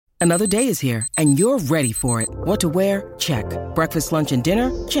Another day is here, and you're ready for it. What to wear? Check. Breakfast, lunch, and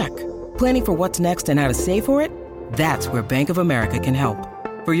dinner? Check. Planning for what's next and how to save for it? That's where Bank of America can help.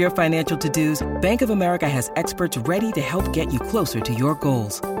 For your financial to-dos, Bank of America has experts ready to help get you closer to your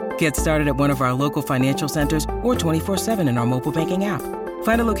goals. Get started at one of our local financial centers or 24/7 in our mobile banking app.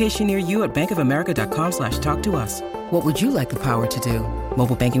 Find a location near you at bankofamerica.com/talktous. What would you like the power to do?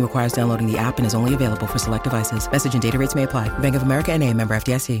 Mobile banking requires downloading the app and is only available for select devices. Message and data rates may apply. Bank of America N.A., member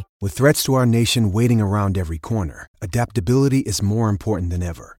FDIC. With threats to our nation waiting around every corner, adaptability is more important than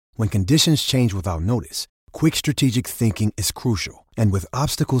ever. When conditions change without notice, quick strategic thinking is crucial. And with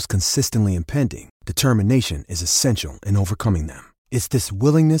obstacles consistently impending, determination is essential in overcoming them. It's this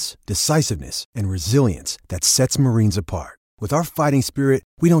willingness, decisiveness, and resilience that sets Marines apart. With our fighting spirit,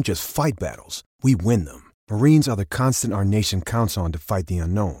 we don't just fight battles, we win them. Marines are the constant our nation counts on to fight the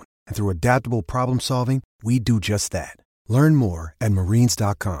unknown. And through adaptable problem solving, we do just that. Learn more at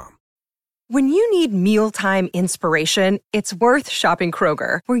marines.com. When you need mealtime inspiration, it's worth shopping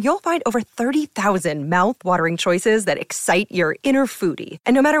Kroger, where you'll find over 30,000 mouth-watering choices that excite your inner foodie.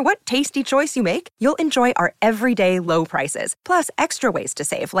 And no matter what tasty choice you make, you'll enjoy our everyday low prices, plus extra ways to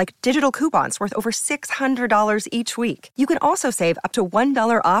save, like digital coupons worth over $600 each week. You can also save up to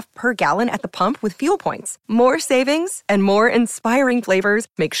 $1 off per gallon at the pump with fuel points. More savings and more inspiring flavors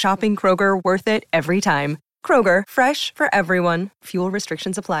make shopping Kroger worth it every time. Kroger, fresh for everyone. Fuel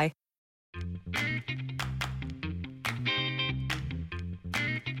restrictions apply.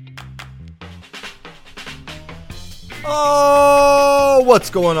 Oh, what's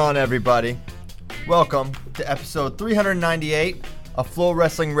going on, everybody? Welcome to episode 398 of Flow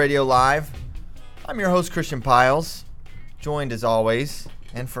Wrestling Radio Live. I'm your host, Christian Piles, joined as always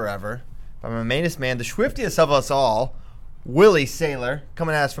and forever by my mainest man, the swiftiest of us all, Willie Saylor,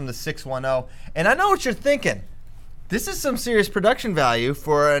 coming at us from the 610. And I know what you're thinking. This is some serious production value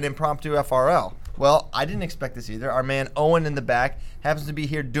for an impromptu FRL. Well, I didn't expect this either. Our man Owen in the back happens to be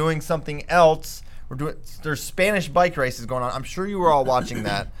here doing something else. There's Spanish bike races going on. I'm sure you were all watching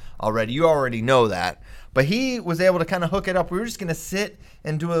that already. You already know that. But he was able to kind of hook it up. We were just going to sit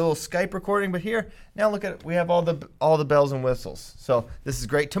and do a little Skype recording. But here, now look at it. We have all the bells and whistles. So this is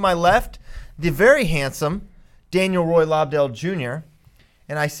great. To my left, the very handsome Daniel Roy Lobdell Jr.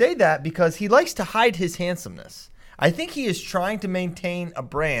 And I say that because he likes to hide his handsomeness. I think he is trying to maintain a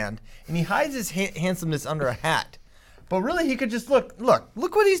brand, and he hides his handsomeness under a hat. But really, he could just look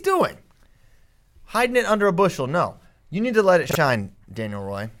what he's doing. Hiding it under a bushel. No. You need to let it shine, Daniel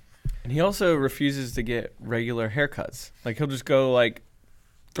Roy. And he also refuses to get regular haircuts. Like, he'll just go,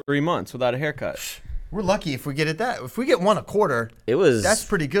 3 months without a haircut. We're lucky if we get that. If we get one a quarter, that's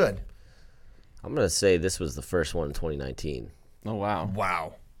pretty good. I'm going to say this was the first one in 2019. Oh, wow.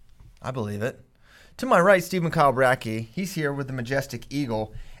 Wow. I believe it. To my right, Stephen Kyle Brackey. He's here with the Majestic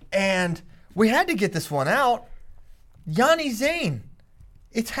Eagle. And we had to get this one out. Yanni Zane.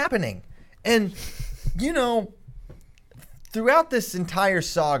 It's happening. And, throughout this entire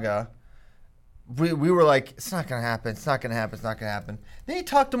saga, we were like, it's not going to happen. It's not going to happen. It's not going to happen. Then you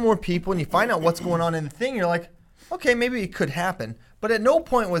talk to more people and you find out what's going on in the thing. You're like, okay, maybe it could happen. But at no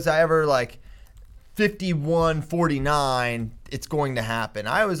point was I ever like 51-49, it's going to happen.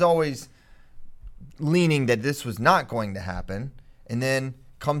 I was always leaning that this was not going to happen. And then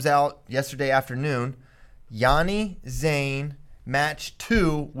comes out yesterday afternoon, Yanni Zane match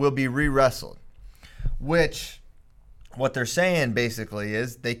 2 will be re-wrestled. Which, what they're saying basically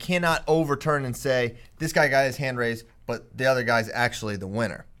is they cannot overturn and say, this guy got his hand raised, but the other guy's actually the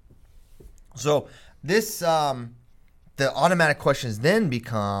winner. So this, the automatic questions then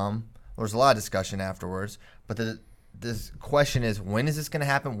become, there's a lot of discussion afterwards, but this question is, when is this going to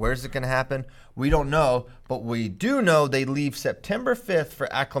happen? Where is it going to happen? We don't know, but we do know they leave September 5th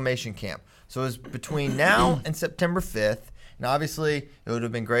for acclimation camp. So it's between now and September 5th. And obviously, it would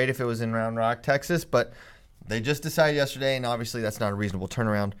have been great if it was in Round Rock, Texas, but they just decided yesterday, and obviously that's not a reasonable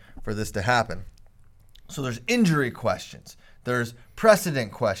turnaround for this to happen. So there's injury questions. There's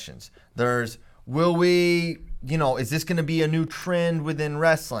precedent questions. There's, will we, is this going to be a new trend within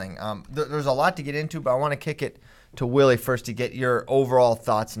wrestling? There's a lot to get into, but I want to kick it to Willie first to get your overall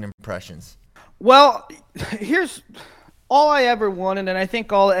thoughts and impressions. Well, here's all I ever wanted, and I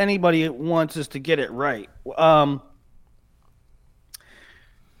think all anybody wants is to get it right.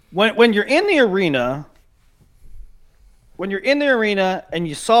 When you're in the arena, and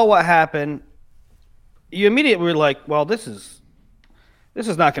you saw what happened, you immediately were like, well, this is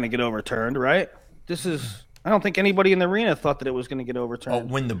not going to get overturned, right? I don't think anybody in the arena thought that it was going to get overturned. Oh,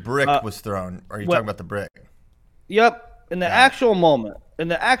 when the brick was thrown. Are you talking about the brick? Yep. In the actual moment,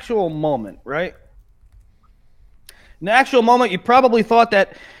 right? In the actual moment, you probably thought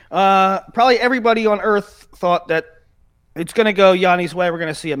that, Probably everybody on Earth thought that it's going to go Yanni's way. We're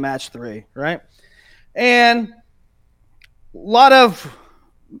going to see a match 3, right? And a lot of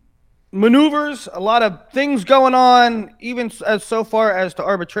maneuvers, a lot of things going on, even as so far as to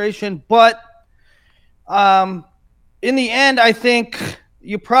arbitration. But in the end, I think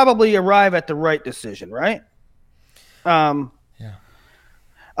you probably arrive at the right decision, right? Yeah.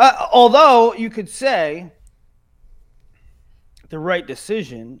 Although you could say the right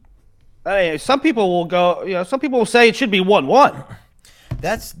decision. Some people will go. Some people will say it should be 1-1.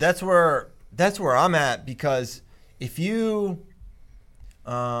 That's where I'm at, because if you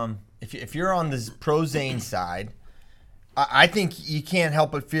if you're on this pro Zane side, I think you can't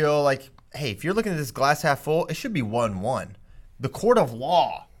help but feel like, hey, if you're looking at this glass half full, it should be 1-1. The court of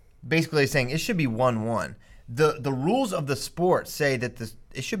law basically is saying it should be 1-1. The rules of the sport say that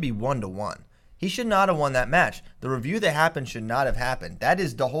it should be 1-1. He should not have won that match. The review that happened should not have happened. That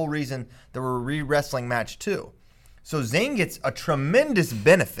is the whole reason that we're re-wrestling match 2. So Zane gets a tremendous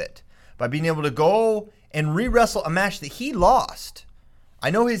benefit by being able to go and re-wrestle a match that he lost.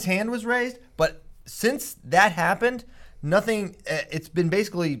 I know his hand was raised, but since that happened, nothing. It's been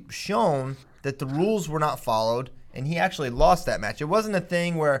basically shown that the rules were not followed, and he actually lost that match. It wasn't a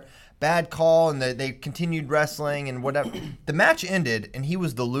thing where bad call and they continued wrestling and whatever. The match ended, and he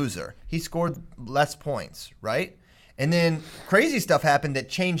was the loser. He scored less points, right? And then crazy stuff happened that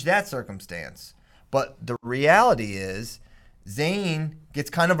changed that circumstance. But the reality is Zane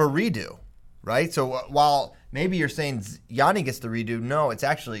gets kind of a redo, right? So while maybe you're saying Yanni gets the redo, no, it's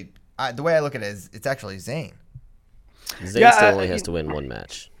actually, the way I look at it is it's actually Zane. Zane still only has to win one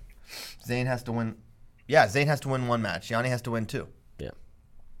match. Zane has to win. Yeah, Zane has to win one match. Yanni has to win 2.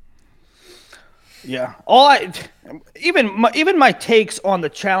 Yeah. Even my takes on the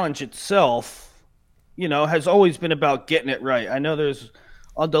challenge itself, has always been about getting it right. I know there's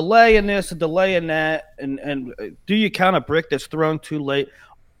a delay in this, a delay in that, and do you count a brick that's thrown too late?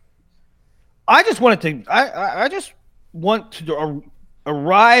 I just want to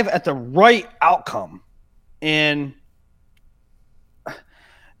arrive at the right outcome, and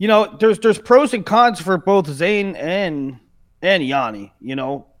there's pros and cons for both Zane and Yanni.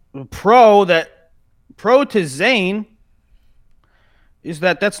 Pro to Zane is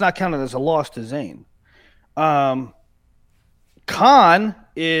that's not counted as a loss to Zane. Con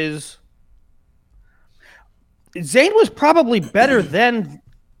is Zane was probably better than.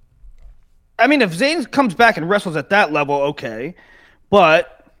 I mean, if Zane comes back and wrestles at that level, okay,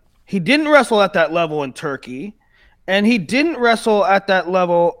 but he didn't wrestle at that level in Turkey, and he didn't wrestle at that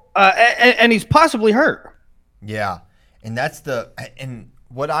level, and he's possibly hurt. Yeah, and and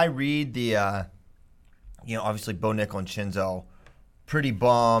what I read obviously Bo Nickel and Shinzo, pretty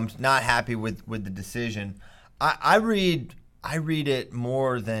bummed, not happy with the decision. I read it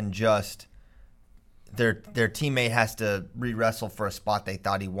more than just their teammate has to re-wrestle for a spot they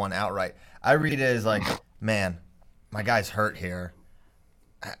thought he won outright. I read it as like, man, my guy's hurt here.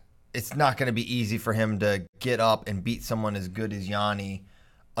 It's not going to be easy for him to get up and beat someone as good as Yanni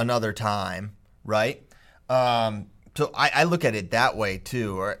another time, right? So I look at it that way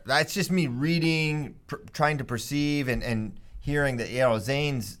too. Or that's just me reading, trying to perceive, and hearing that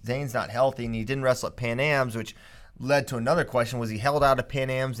Zane's not healthy and he didn't wrestle at Pan Am's, which led to another question: was he held out of Pan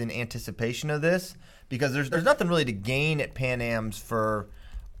Am's in anticipation of this? Because there's nothing really to gain at Pan Am's for,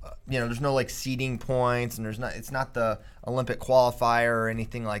 there's no like seeding points, and it's not the Olympic qualifier or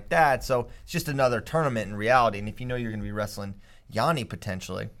anything like that. So it's just another tournament in reality. And if you're going to be wrestling Yanni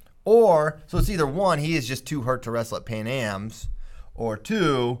potentially. So it's either one, he is just too hurt to wrestle at Pan Am's, or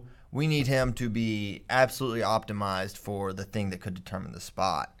 2, we need him to be absolutely optimized for the thing that could determine the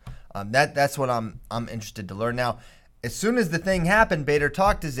spot. That's what I'm interested to learn. Now, as soon as the thing happened, Bader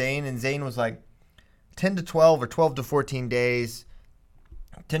talked to Zane, and Zane was like 10 to 12 or 12 to 14 days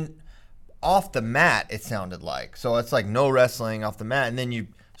off the mat, it sounded like. So it's like no wrestling off the mat, and then you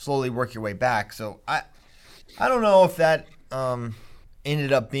slowly work your way back. So I don't know if that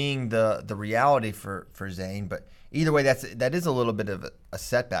ended up being the reality for Zane, but either way, that is a little bit of a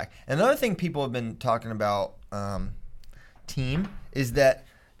setback. Another thing people have been talking about, team, is that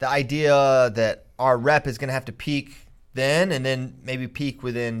the idea that our rep is going to have to peak then and then maybe peak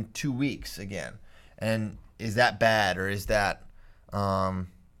within 2 weeks again. And is that bad, or is that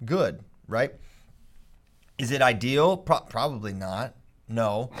good, right? Is it ideal? Probably not.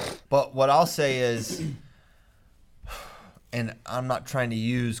 No. But what I'll say is, and I'm not trying to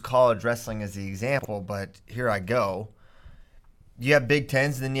use college wrestling as the example, but here I go. You have Big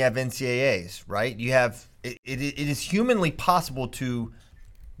Tens, and then you have NCAAs, right? You have it is humanly possible to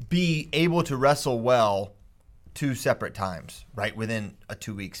be able to wrestle well two separate times, right, within a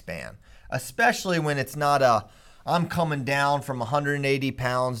 2-week span, especially when it's not I'm coming down from 180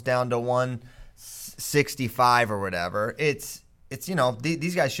 pounds down to 165 or whatever. It's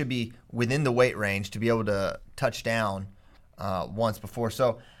these guys should be within the weight range to be able to touch down once before.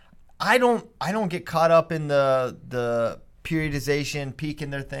 So I don't get caught up in the periodization, peak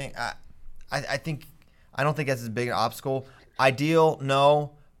in their thing. I don't think that's as big an obstacle. Ideal,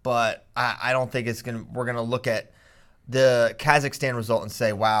 no, but I don't think we're gonna look at the Kazakhstan result and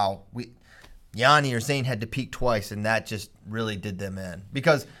say, wow, Yanni or Zain had to peak twice, and that just really did them in.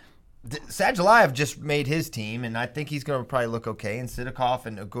 Because Sadulayev just made his team, and I think he's going to probably look okay, and Sidakov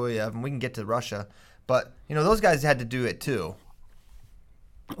and Aguyev, and we can get to Russia. But, those guys had to do it too.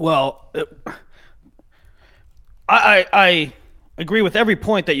 Well, I agree with every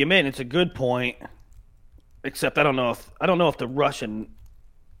point that you made. It's a good point, except I don't know if the Russian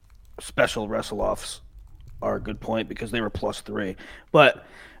special wrestle-offs are a good point because they were +3. But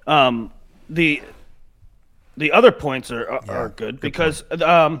the other points are good because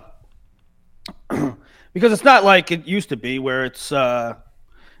because it's not like it used to be where it's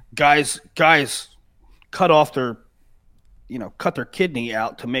guys cut off their cut their kidney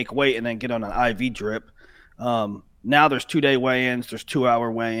out to make weight and then get on an IV drip. Now there's 2-day weigh-ins, there's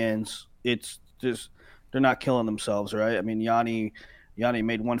 2-hour weigh-ins. It's just they're not killing themselves, right? I mean, Yanni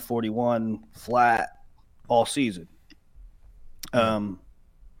made 141 flat all season.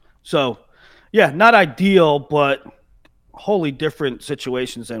 So yeah, not ideal, but wholly different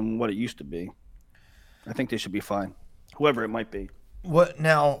situations than what it used to be. I think they should be fine, whoever it might be. What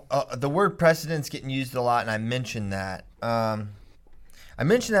now? The word precedent's getting used a lot, and I mentioned that. I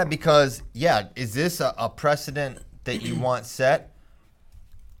mentioned that because, is this a precedent that you want set?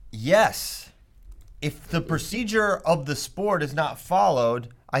 Yes. If the procedure of the sport is not followed,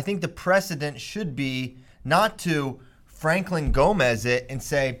 I think the precedent should be not to Franklin Gomez it and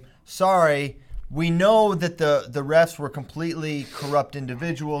say, sorry, we know that the refs were completely corrupt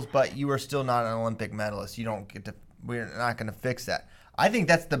individuals, but you are still not an Olympic medalist. We're not going to fix that. I think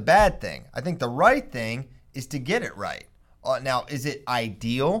that's the bad thing. I think the right thing is to get it right. Now, is it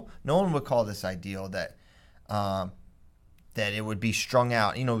ideal? No one would call this ideal that it would be strung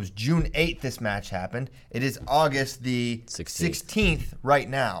out. It was June 8th this match happened. It is August the 16th right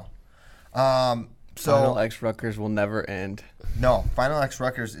now. Final X Rutgers will never end. No, Final X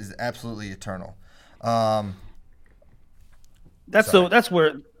Rutgers is absolutely eternal. That's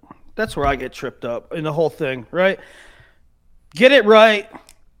where I get tripped up in the whole thing, right? Get it right,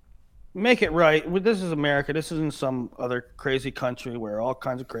 make it right. This is America. This isn't some other crazy country where all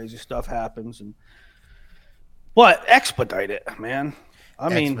kinds of crazy stuff happens. But expedite it, man.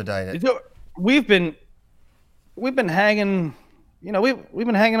 Expedite it. We've been hanging. We've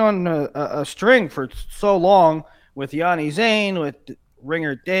been hanging on a string for so long with Yanni Zain, with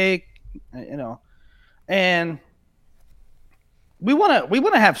Ringer Dake, and we want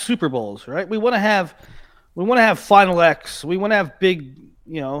to have Super Bowls, right? We want to have Final X. We want to have big.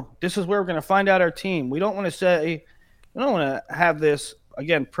 This is where we're going to find out our team. We don't want to have this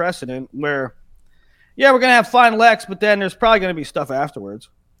again precedent where, we're going to have Final X, but then there's probably going to be stuff afterwards.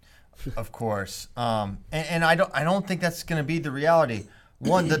 Of course, and I don't think that's going to be the reality.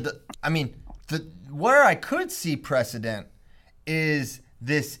 One, where I could see precedent is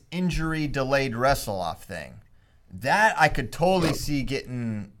this injury delayed wrestle off thing. That I could totally see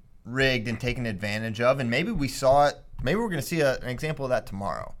getting rigged and taken advantage of, and maybe we saw it. Maybe we're going to see an example of that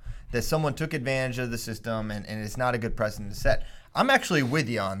tomorrow. That someone took advantage of the system, and it's not a good precedent to set. I'm actually with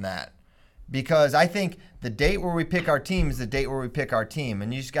you on that. Because I think the date where we pick our team is the date where we pick our team,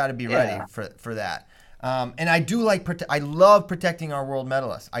 and you just got to be ready for that. And I do I love protecting our world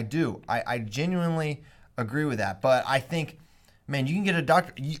medalists. I do. I genuinely agree with that. But I think, man, you can get a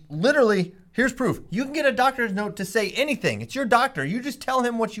doctor. Literally, here's proof. You can get a doctor's note to say anything. It's your doctor. You just tell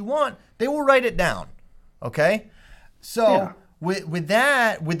him what you want. They will write it down. Okay? So with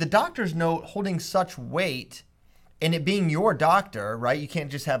that, with the doctor's note holding such weight, and it being your doctor, right? You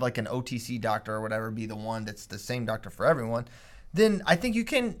can't just have like an OTC doctor or whatever be the one that's the same doctor for everyone. Then I think you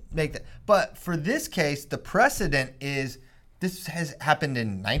can make that. But for this case, the precedent is this has happened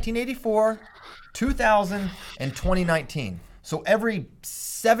in 1984, 2000, and 2019. So every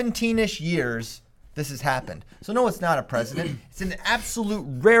 17-ish years, this has happened. So no, it's not a precedent. It's an absolute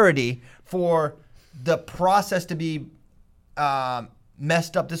rarity for the process to be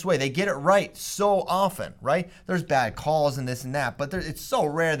messed up this way. They get it right so often, right? There's bad calls and this and that, but it's so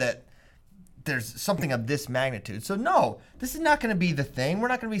rare that there's something of this magnitude. So no, this is not going to be the thing. We're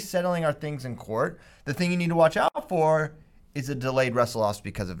not going to be settling our things in court. The thing you need to watch out for is a delayed wrestle-offs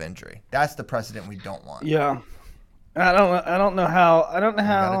because of injury. That's the precedent we don't want. Yeah. I don't know how. I don't know We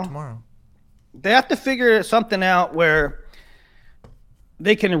got it how. tomorrow. They have to figure something out where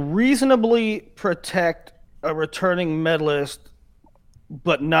they can reasonably protect a returning medalist,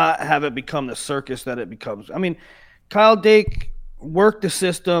 but not have it become the circus that it becomes. I mean, Kyle Dake worked the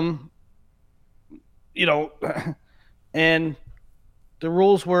system, and the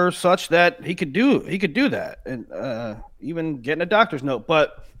rules were such that he could do that, and even getting a doctor's note.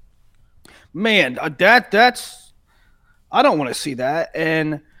 But man, that's I don't want to see that,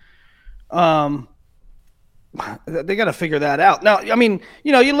 and they got to figure that out. Now, I mean,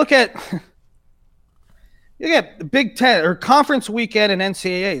 you look at the Big Ten or conference weekend in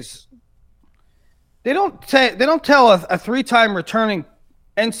NCAAs. They don't tell a three-time returning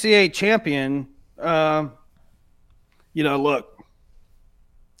NCAA champion, look,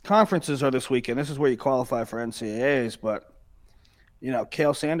 conferences are this weekend. This is where you qualify for NCAAs. But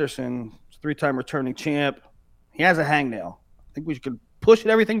Cale Sanderson, three-time returning champ, he has a hangnail. I think we could push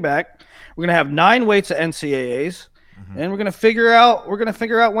everything back. We're gonna have 9 weights at NCAAs, and we're gonna figure out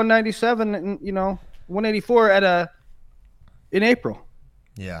 197 and 184 in April.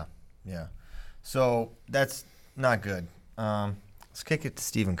 Yeah. So that's not good. Let's kick it to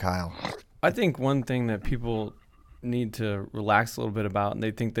Stephen Kyle. I think one thing that people need to relax a little bit about, and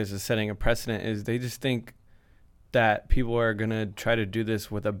they think this is setting a precedent, is they just think that people are going to try to do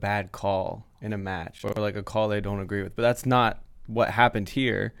this with a bad call in a match or like a call they don't agree with. But that's not what happened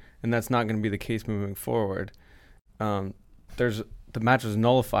here, and that's not going to be the case moving forward. The match was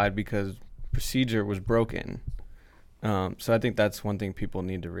nullified because procedure was broken. So I think that's one thing people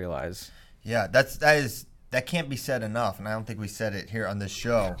need to realize. Yeah, that can't be said enough, and I don't think we said it here on this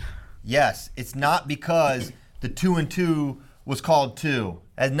show. Yes, it's not because the 2-2 was called 2.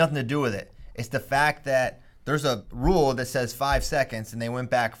 It has nothing to do with it. It's the fact that there's a rule that says 5 seconds, and they went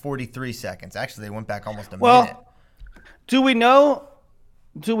back 43 seconds. Actually, they went back almost a minute. Do we know?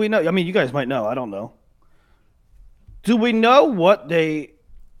 I mean, you guys might know. I don't know. Do we know what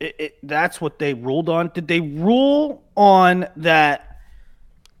that's what they ruled on? Did they rule on that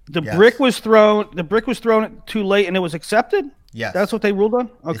the brick was thrown too late and it was accepted? Yes. That's what they ruled on?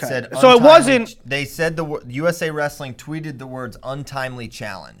 Okay. It said so it wasn't. They said USA Wrestling tweeted the words untimely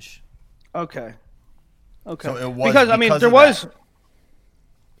challenge. Okay. So it was because I mean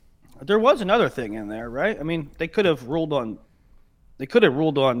there was another thing in there, right? I mean, they could have ruled on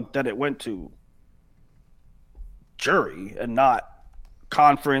that it went to jury and not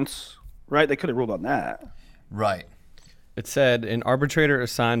conference, right? They could have ruled on that. Right. It said an arbitrator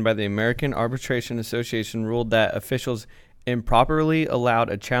assigned by the American Arbitration Association ruled that officials improperly allowed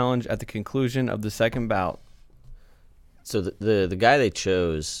a challenge at the conclusion of the second bout. So the guy they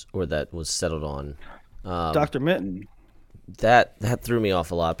chose, or that was settled on, Dr. Mitten. That threw me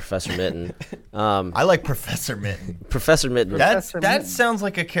off a lot, Professor Mitten. I like Professor Mitten. Professor Mitten. That sounds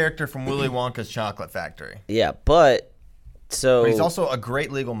like a character from Willy Wonka's Chocolate Factory. Yeah, but he's also a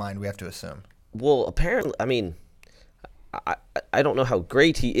great legal mind, we have to assume. Well, apparently, I mean, I don't know how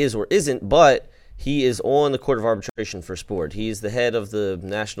great he is or isn't, but he is on the Court of Arbitration for Sport. He's the head of the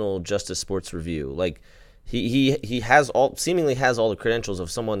National Justice Sports Review. Like, he seemingly has all the credentials of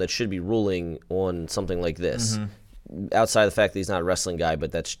someone that should be ruling on something like this. Mm-hmm. Outside of the fact that he's not a wrestling guy, but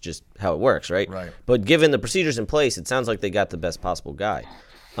that's just how it works, right? Right. But given the procedures in place, it sounds like they got the best possible guy.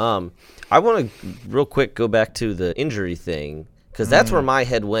 I want to real quick go back to the injury thing, because that's where my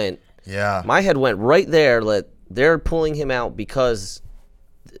head went. Yeah. My head went right there. They're pulling him out because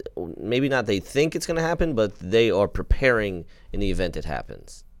maybe not they think it's going to happen, but they are preparing in the event it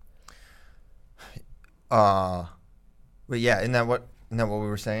happens. But yeah, isn't that what we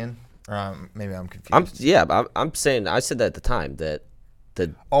were saying? Maybe I'm confused. I'm saying I said that at the time that.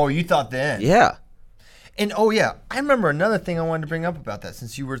 Oh, you thought then? Yeah. And I remember another thing I wanted to bring up about that,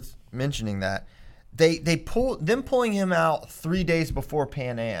 since you were mentioning that. They pulling him out 3 days before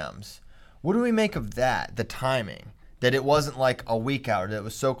Pan Am's. What do we make of that? The timing, that it wasn't like a week out, that it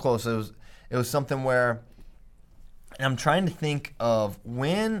was so close. It was something where, and I'm trying to think of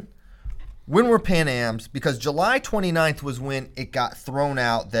when were Pan Am's, because July 29th was when it got thrown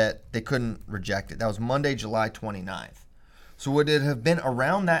out that they couldn't reject it. That was Monday, July 29th. So would it have been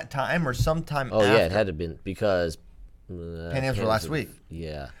around that time or sometime after? Oh, yeah, it had to have been, because Pan Am's were last week.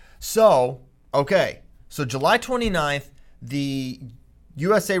 Yeah. So, okay. So July 29th, the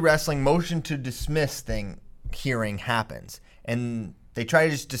USA Wrestling motion to dismiss hearing happens. And they try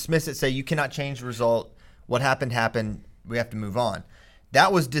to just dismiss it, say you cannot change the result. What happened. We have to move on.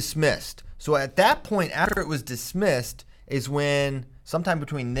 That was dismissed. So at that point, after it was dismissed, is when, sometime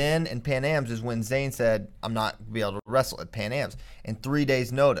between then and Pan Am's, is when Zane said, I'm not going to be able to wrestle at Pan Am's, in 3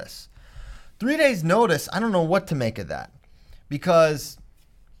 days' notice. 3 days notice, I don't know what to make of that, because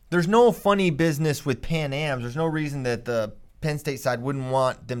there's no funny business with Pan Ams. There's no reason that the Penn State side wouldn't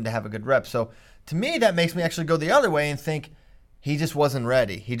want them to have a good rep. So to me, that makes me actually go the other way and think he just wasn't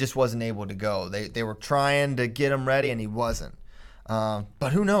ready. He just wasn't able to go. They were trying to get him ready, and he wasn't.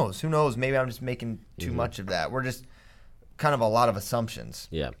 But who knows? Who knows? Maybe I'm just making too much of that. We're just kind of a lot of assumptions.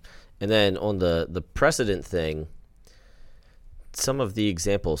 Yeah. And then on the precedent thing, some of the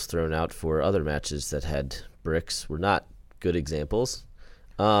examples thrown out for other matches that had bricks were not good examples.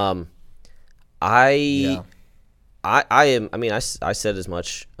 I said as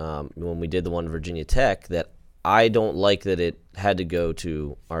much when we did the one Virginia Tech that I don't like that it had to go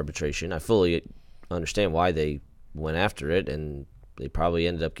to arbitration. I fully understand why they went after it, and they probably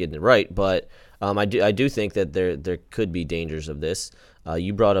ended up getting it right. But I do think that there could be dangers of this.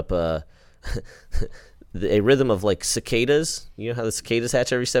 You brought up a rhythm of like cicadas. You know how the cicadas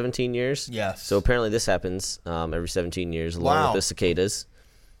hatch every 17 years? Yes. So apparently this happens every 17 years along Wow. with the cicadas.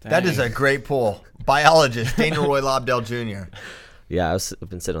 That is a great pull. Biologist, Daniel Roy Lobdell Jr. Yeah, I've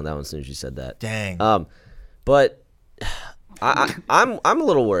been sitting on that one as soon as you said that. Dang. But I'm a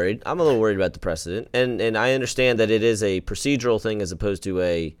little worried. I'm a little worried about the precedent, and I understand that it is a procedural thing as opposed to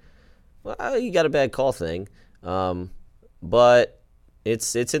a you got a bad call thing. But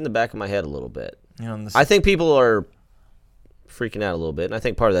it's in the back of my head a little bit. I think people are freaking out a little bit, and I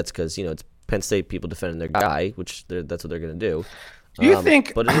think part of that's because it's Penn State people defending their guy, which that's what they're going to do. Do you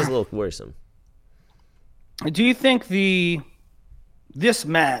think? But it is a little worrisome. Do you think this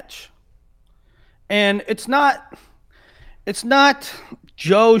match, and it's not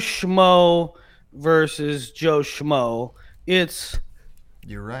Joe Schmo versus Joe Schmo.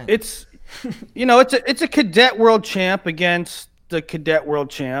 You're right. It's it's a cadet world champ against the cadet world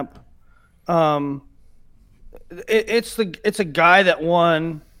champ. It's a guy that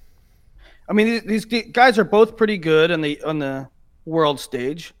won. I mean, these guys are both pretty good on the world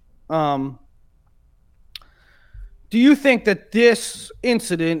stage. Do you think that this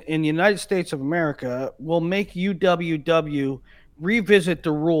incident in the United States of America will make UWW revisit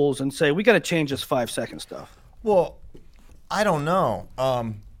the rules and say, we got to change this 5-second stuff? Well, I don't know.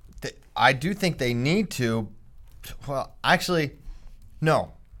 I do think they need to. Well, actually,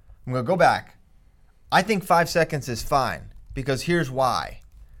 no. I'm going to go back. I think 5 seconds is fine, because here's why.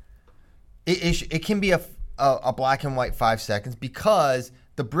 It can be a black and white 5 seconds because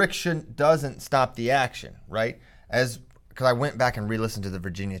the brick doesn't stop the action, right? Because I went back and re-listened to the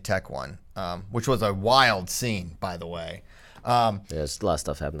Virginia Tech one, which was a wild scene, by the way. There's a lot of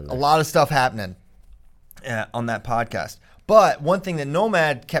stuff happening there. A lot of stuff happening on that podcast. But one thing that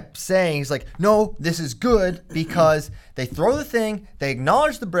Nomad kept saying, he's like, no, this is good because they throw the thing, they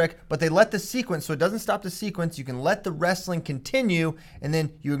acknowledge the brick, but they let the sequence, so it doesn't stop the sequence. You can let the wrestling continue, and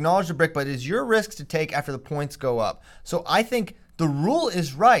then you acknowledge the brick, but it is your risk to take after the points go up. So I think the rule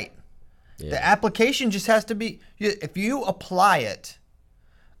is right. Yeah. The application just has to be, if you apply it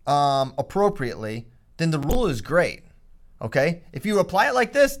appropriately, then the rule is great. Okay? If you apply it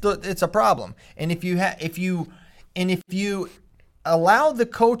like this, it's a problem. And if you allow the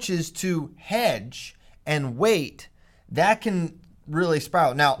coaches to hedge and wait, that can really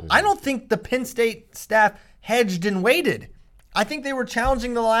spiral. Now, I don't think the Penn State staff hedged and waited. I think they were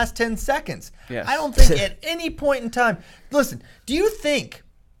challenging the last 10 seconds. Yes. I don't think at any point in time. Listen, do you think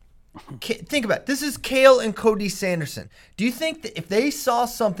about it. This is Cale and Cody Sanderson. Do you think that if they saw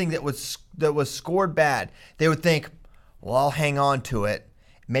something that was scored bad, they would think, well, I'll hang on to it.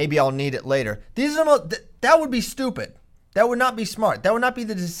 Maybe I'll need it later. That would be stupid. That would not be smart. That would not be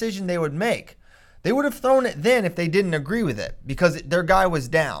the decision they would make. They would have thrown it then if they didn't agree with it because their guy was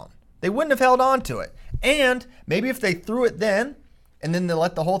down. They wouldn't have held on to it. And maybe if they threw it then and then they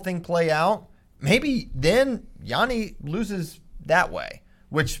let the whole thing play out, maybe then Yanni loses that way,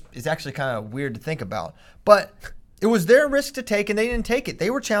 which is actually kind of weird to think about. But it was their risk to take, and they didn't take it.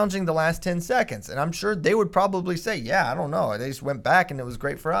 They were challenging the last 10 seconds, and I'm sure they would probably say, yeah, I don't know. They just went back, and it was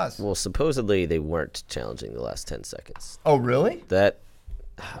great for us. Well, supposedly they weren't challenging the last 10 seconds. Oh, really?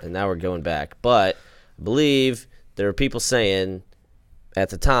 And now we're going back. But I believe there are people saying at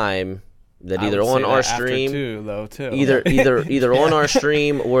the time that either on our stream, either on our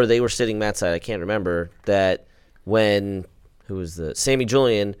stream or they were sitting Matt's side. I can't remember that when Sammy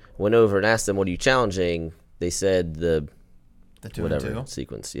Julian went over and asked them, "What are you challenging?" They said the 2 whatever and 2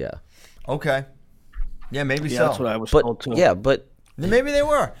 sequence. Yeah. Okay. Yeah, maybe so. That's what I was told too. Yeah, but maybe they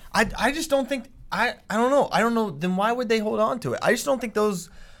were. I just don't think. I don't know. I don't know. Then why would they hold on to it? I just don't think those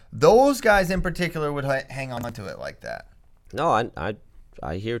guys in particular would hang on to it like that. No,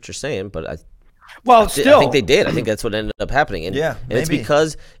 I hear what you're saying, but Well, I still, think they did. I think that's what ended up happening. And, Yeah, and it's maybe.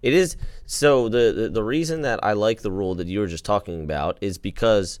 because it is. So the reason that I like the rule that you were just talking about is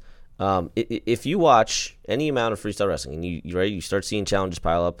because if you watch any amount of freestyle wrestling and you start seeing challenges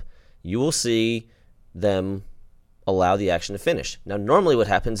pile up, you will see them allow the action to finish. Now, normally what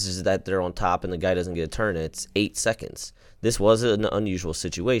happens is that they're on top and the guy doesn't get a turn, and it's 8 seconds. This was an unusual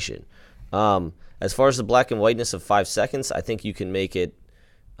situation. As far as the black and whiteness of 5 seconds, I think you can make it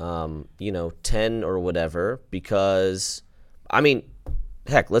 10 or whatever, because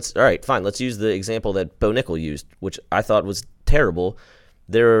heck, let's use the example that Bo Nickel used, which I thought was terrible.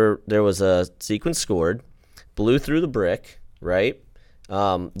 There was a sequence scored, blew through the brick, right?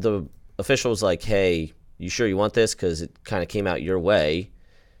 The official was like, "Hey, you sure you want this? Because it kind of came out your way."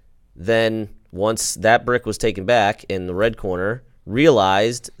 Then once that brick was taken back and the red corner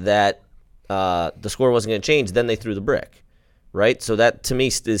realized that the score wasn't going to change, then they threw the brick. Right, so that to me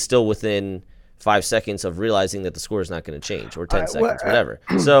is still within 5 seconds of realizing that the score is not going to change, or 10 seconds, whatever.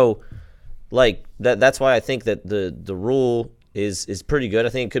 So, like that's why I think that the rule is pretty good. I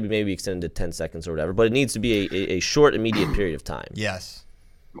think it could be maybe extended to 10 seconds or whatever, but it needs to be a short, immediate period of time. Yes.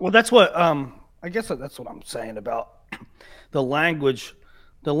 well, that's what I guess that's what I'm saying about the language.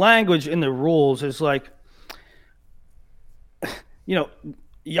 The language in the rules is like,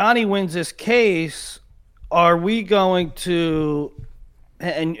 Yanni wins this case. Are we going to,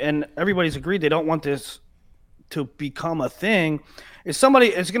 and everybody's agreed they don't want this to become a thing. It's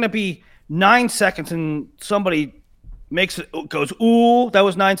going to be 9 seconds and somebody goes, ooh, that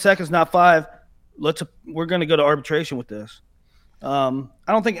was 9 seconds, not 5. We're going to go to arbitration with this. I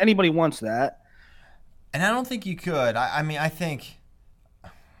don't think anybody wants that. And I don't think you could. I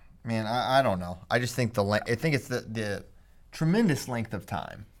don't know. I just think I think it's the tremendous length of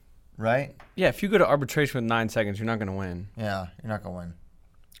time. Right? Yeah, if you go to arbitration with 9 seconds, you're not going to win. Yeah, you're not going to win.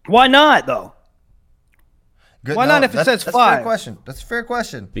 Why not, though? Good. Why not if it says 5? That's a fair question. That's a fair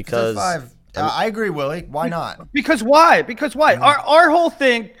question. Because it says 5. I agree, Willie. Why not? Because why? Because why? Our whole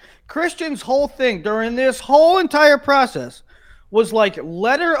thing, Christian's whole thing during this whole entire process was like,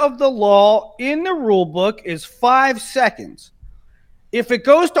 letter of the law in the rule book is 5 seconds. If it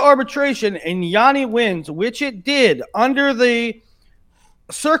goes to arbitration and Yanni wins, which it did under the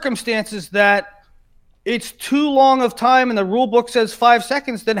circumstances that it's too long of time and the rule book says 5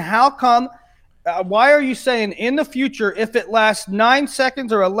 seconds, then how come why are you saying in the future, if it lasts 9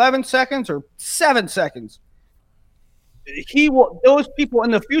 seconds or 11 seconds or 7 seconds, those people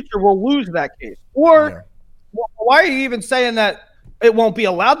in the future will lose that case? Or why are you even saying that it won't be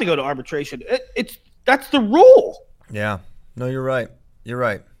allowed to go to arbitration? That's the rule. Yeah. No, you're right. You're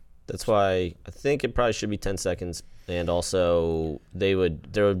right. That's why I think it probably should be 10 seconds. And also, there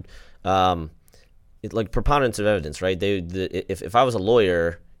would like preponderance of evidence, right? If I was a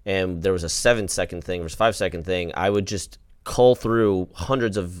lawyer and there was a 7-second thing versus 5-second thing, I would just cull through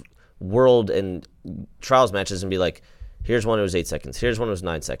hundreds of world and trials matches and be like, here's one that was 8 seconds, here's one that was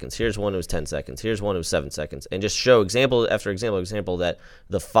 9 seconds, here's one that was 10 seconds, here's one that was 7 seconds, and just show example after example that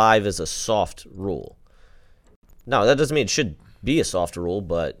the 5 is a soft rule. No, that doesn't mean it should be a soft rule,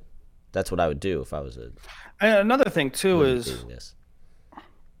 but that's what I would do if I was a. And another thing too is,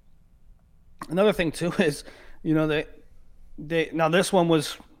 they now this one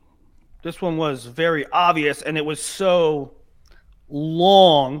was very obvious, and it was so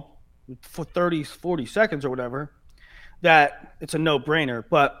long, for 30, 40 seconds or whatever, that it's a no-brainer.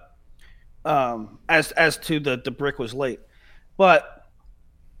 But as to the brick was late, but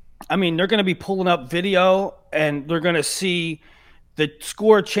I mean, they're going to be pulling up video and they're going to see the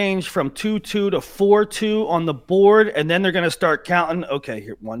score change from 2-2 to 4-2 on the board, and then they're going to start counting. Okay,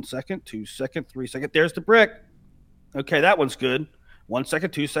 here, 1 second, 2 second, 3 second. There's the brick. Okay, that one's good. 1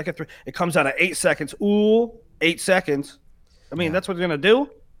 second, 2 second, 3. It comes out at 8 seconds. Ooh, 8 seconds. I mean, that's what they're going to do.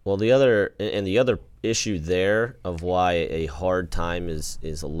 Well, the other issue there of why a hard time is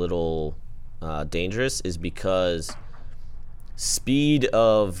a little dangerous is because speed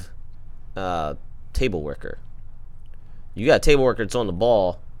of table worker. You got a table worker that's on the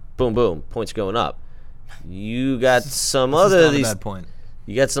ball, boom, boom, points going up. You got some other these. Bad point.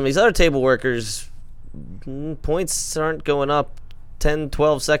 You got some of these other table workers, points aren't going up. 10,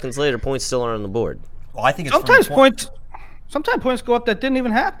 12 seconds later, points still aren't on the board. Well, I think it's sometimes points go up that didn't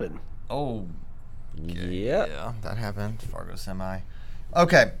even happen. Oh, yeah, that happened. Fargo semi.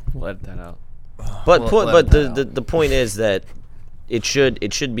 Okay, let that out. But the point is that it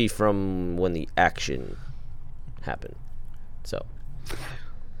should be from when the action happened. So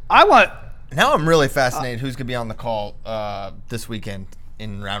now I'm really fascinated who's gonna be on the call this weekend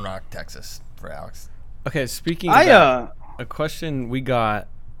in Round Rock, Texas for Alex. Okay, speaking of that, a question we got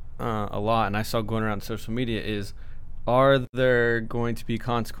a lot, and I saw going around social media, is are there going to be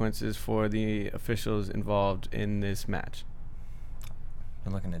consequences for the officials involved in this match?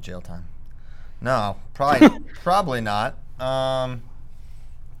 You're looking at jail time. No, probably not. I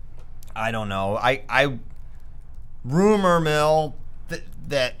don't know. I rumor mill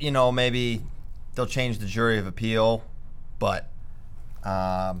that maybe they'll change the jury of appeal, but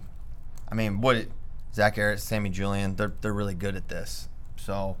I mean, Zach Ertz, Sammy Julian, they're really good at this.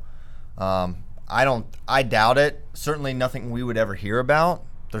 So I doubt it. Certainly nothing we would ever hear about.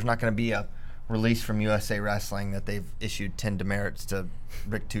 There's not going to be a release from USA Wrestling that they've issued 10 demerits to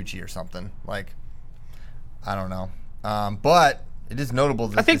Rick Tucci or something. Like, I don't know. But it is notable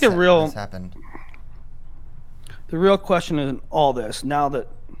that this happened. The real question in all this, now that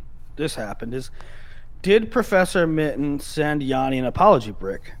this happened, is did Professor Mitten send Yanni an apology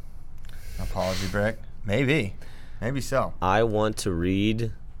brick? Apology brick? Maybe so. I want to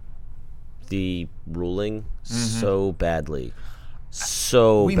read the ruling so badly.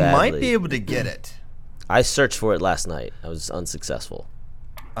 We might be able to get it. I searched for it last night. I was unsuccessful.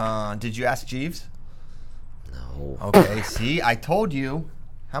 Did you ask Jeeves? No. Okay, see, I told you.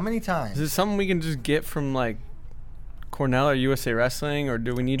 How many times? Is this something we can just get from like Cornell or USA Wrestling, or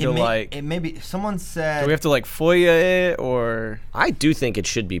do we need it maybe someone said, do we have to like FOIA it, or? I do think it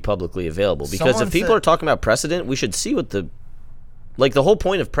should be publicly available, because if people are talking about precedent, we should see what the whole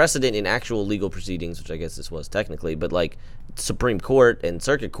point of precedent in actual legal proceedings, which I guess this was technically, but like Supreme Court and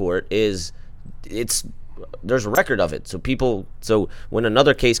Circuit Court there's a record of it. So when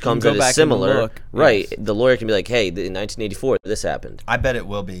another case comes that is similar, right, yes, the lawyer can be like, hey, in 1984, this happened. I bet it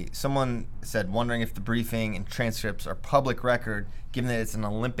will be. Someone said, wondering if the briefing and transcripts are public record, given that it's an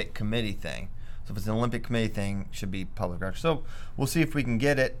Olympic Committee thing. So if it's an Olympic Committee thing, it should be public record. So we'll see if we can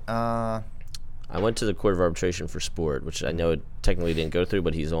get it. I went to the Court of Arbitration for Sport, which I know it technically didn't go through,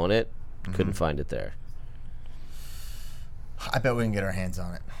 but he's on it. Couldn't find it there. I bet we can get our hands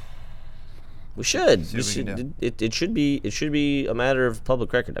on it. We should. It should be a matter of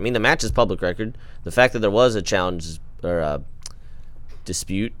public record. I mean, the match is public record. The fact that there was a challenge or a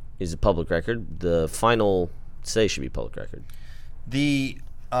dispute is a public record. The final say should be public record. The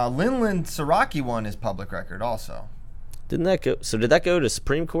Linland Siraki one is public record also. Didn't that go? So did that go to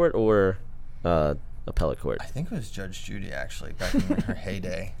Supreme Court or appellate court? I think it was Judge Judy, actually, back in her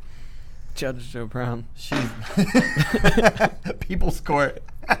heyday. Judge Joe Brown. She's People's Court.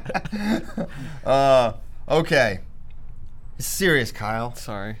 Okay. It's serious, Kyle.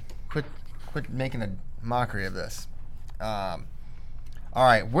 Sorry. Quit making a mockery of this. All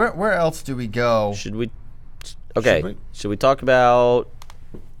right. Where else do we go? Should we talk about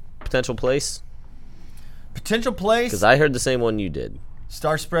potential place? Potential place? Because I heard the same one you did.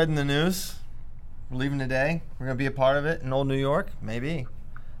 Start spreading the news. We're leaving today. We're going to be a part of it in old New York. Maybe.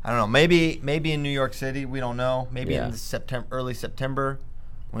 I don't know. Maybe in New York City. We don't know. Maybe in early September.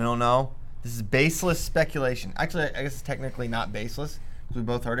 We don't know. This is baseless speculation. Actually, I guess it's technically not baseless, because we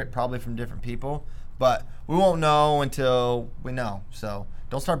both heard it, probably from different people. But we won't know until we know. So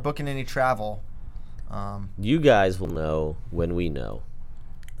don't start booking any travel. You guys will know when we know.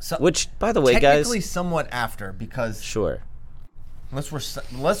 So, which, by the way, technically guys, somewhat after, because sure,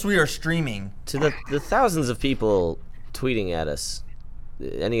 unless we are streaming to the thousands of people tweeting at us.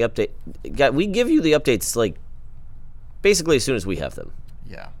 Any update? We give you the updates like basically as soon as we have them.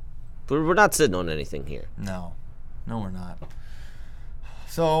 Yeah. We're not sitting on anything here. No, we're not.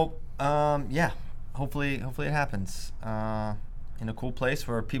 So, yeah. Hopefully it happens in a cool place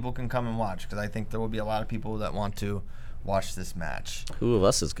where people can come and watch, because I think there will be a lot of people that want to watch this match. Who of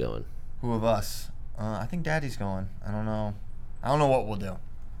us is going? Who of us? I think Daddy's going. I don't know what we'll do.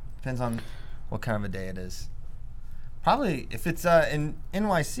 Depends on what kind of a day it is. Probably, if it's in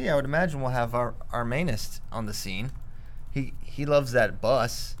NYC, I would imagine we'll have our mainest on the scene. He loves that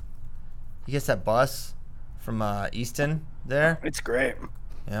bus. He gets that bus from Easton there. It's great.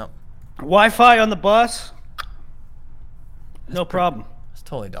 Yep. Wi-Fi on the bus. No problem. It's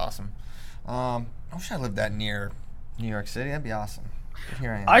totally awesome. I wish I lived that near New York City. That'd be awesome. But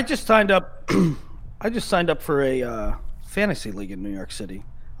here I am. I just signed up. I just signed up for a fantasy league in New York City.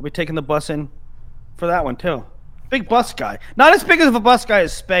 I'll be taking the bus in for that one too. Big bus guy. Not as big of a bus guy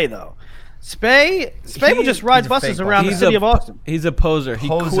as Spay, though. Spay will just ride buses around the city of Austin. He's a poser. He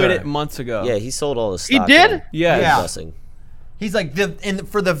quit it months ago. Yeah, he sold all his stock. He did? Yeah. Busing. He's like,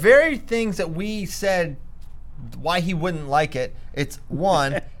 for the very things that we said why he wouldn't like it, it's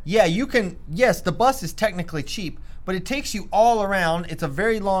one, yeah, you can, yes, the bus is technically cheap, but it takes you all around. It's a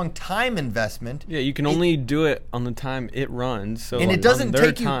very long time investment. Yeah, you can only do it on the time it runs. So and it doesn't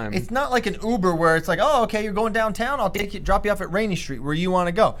take you. Time. It's not like an Uber where it's like, oh, okay, you're going downtown. I'll drop you off at Rainey Street where you want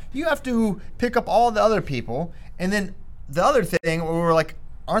to go. You have to pick up all the other people, and then the other thing where we're like,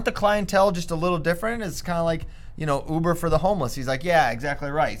 aren't the clientele just a little different? It's kind of like, Uber for the homeless. He's like, yeah, exactly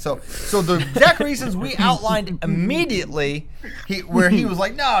right. So the exact reasons we outlined immediately, where he was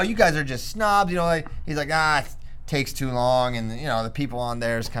like, no, you guys are just snobs. He's like, it takes too long, and the people on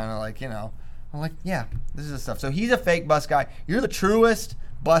there is kind of like, I'm like, yeah, this is the stuff. So he's a fake bus guy. You're the truest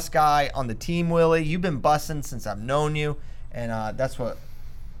bus guy on the team, Willie. You've been bussing since I've known you, and that's what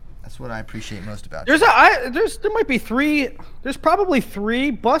I appreciate most about you. There might be three. There's probably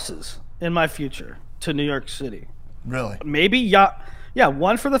 3 buses in my future to New York City. Really? Maybe, yeah,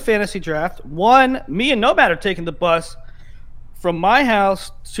 one for the fantasy draft. One, me and Nomad are taking the bus from my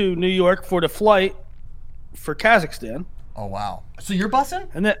house to New York for the flight for Kazakhstan. Oh, wow. So you're bussing?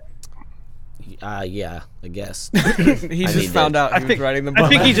 And then, yeah, I guess. He just found out he was riding the bus. I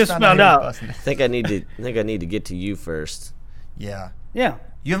think he just found out. I think I need to get to you first. Yeah. Yeah.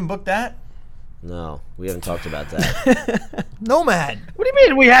 You haven't booked that? No, we haven't talked about that. Nomad. What do you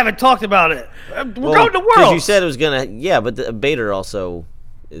mean we haven't talked about it? We're going to Because Worlds. you said it was gonna. Yeah, but the Bader also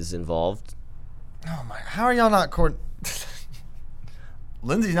is involved. Oh my! How are y'all not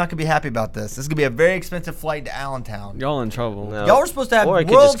Lindsay's not gonna be happy about this. This is gonna be a very expensive flight to Allentown. Y'all in trouble. No. Y'all were supposed to have Or I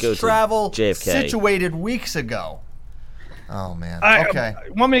could just go world to travel JFK. situated weeks ago. Oh man. Okay.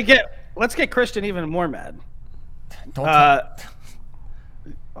 Want me to let's get Christian even more mad. Don't.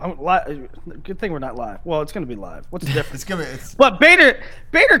 Good thing we're not live. Well, it's going to be live. What's the difference? It's gonna. It's, But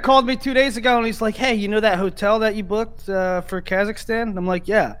Bader called me 2 days ago, and he's like, hey, you know that hotel that you booked for Kazakhstan? And I'm like,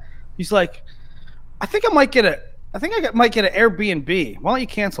 yeah. He's like, I think I might get an Airbnb. Why don't you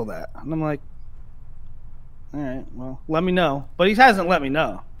cancel that? And I'm like, all right, well, let me know. But he hasn't let me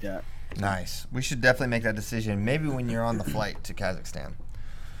know yet. nice. We should definitely make that decision. Maybe when you're on the flight to Kazakhstan.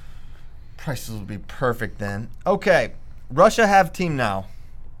 Prices will be perfect then. Okay. Russia have team now.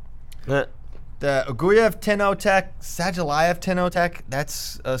 The Uguyev Tenotech, Sajalayev Tenotech,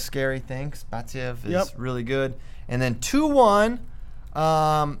 that's a scary thing. Spatiev is really good. And then 2-1,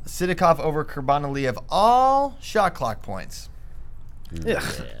 Sidikov over Kurbanaliyev, all shot clock points. Yeah.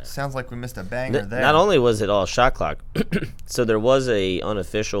 Sounds like we missed a banger there. Not only was it all shot clock, so there was a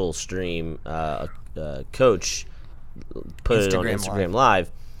unofficial stream. Coach put it on Instagram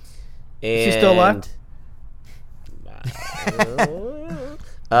Live. And Is he still alive?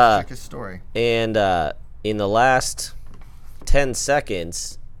 Check his story. And in the last 10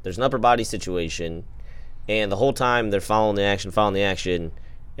 seconds, there's an upper body situation, and the whole time they're following the action,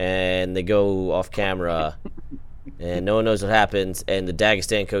 and they go off camera, and no one knows what happens, and the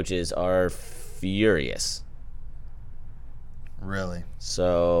Dagestan coaches are furious. Really?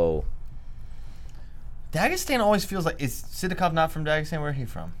 So Dagestan always feels like, is Sidikov not from Dagestan? Where is he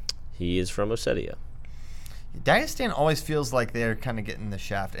from? he is from Ossetia. Dagestan always feels like they're kind of getting the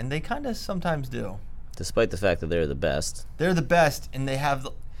shaft, and they kind of sometimes do. Despite the fact that they're the best. They're the best, and they have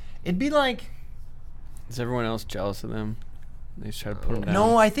it'd be like... Is everyone else jealous of them? They just try to put them down.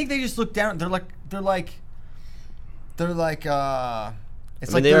 No, I think they just look down. They're like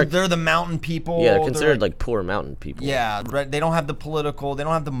it's like they're the mountain people. Yeah, they're considered like poor mountain people. Yeah, right. They don't have the political, they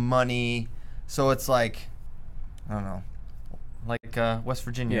don't have the money, so it's like, I don't know, like West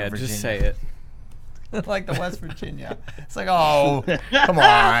Virginia. Yeah, Virginia. just say it. Like the West Virginia. It's like, oh, come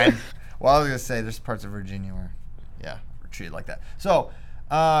on. Well, I was gonna say there's parts of Virginia where, yeah, we're treated like that. So,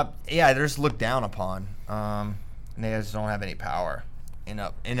 yeah, they're just looked down upon, and they just don't have any power in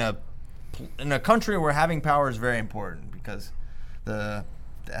a country where having power is very important, because the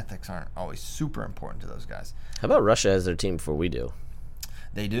ethics aren't always super important to those guys. How about Russia as their team before we do?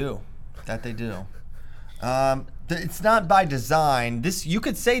 They do. That they do. It's not by design. You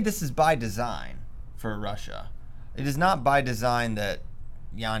could say this is by design for Russia. It is not by design that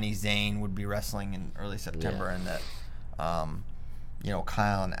Yanni Zane would be wrestling in early September, and that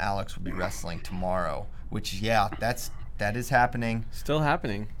Kyle and Alex would be wrestling tomorrow. Which, yeah, that is happening. Still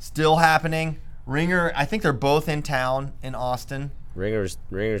happening. Still happening. Ringer, I think they're both in town in Austin. Ringer's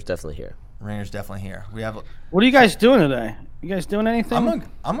definitely here. Ringer's definitely here. We have. What are you guys doing today? You guys doing anything?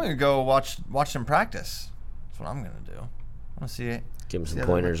 I'm gonna go watch them practice. That's what I'm gonna do. I'm gonna see it. Give him some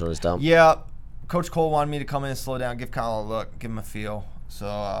pointers on his dump. Yeah, Coach Cole wanted me to come in and slow down, give Kyle a look, give him a feel.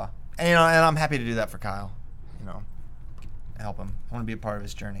 So, and I'm happy to do that for Kyle. Help him. I want to be a part of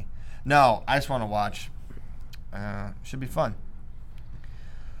his journey. No, I just want to watch. Should be fun.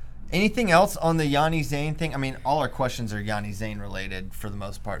 Anything else on the Yanni Zane thing? I mean, all our questions are Yanni Zane related for the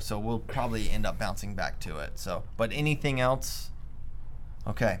most part, so we'll probably end up bouncing back to it. So, but anything else?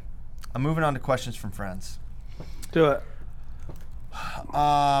 Okay, I'm moving on to questions from friends. Do it.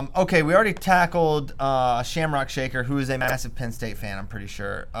 Okay, we already tackled Shamrock Shaker, who is a massive Penn State fan, I'm pretty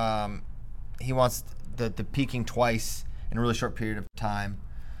sure. He wants the peaking twice in a really short period of time.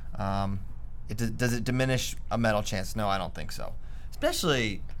 Does it diminish a medal chance? No, I don't think so.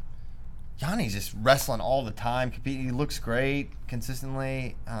 Especially, Yanni's just wrestling all the time, competing. He looks great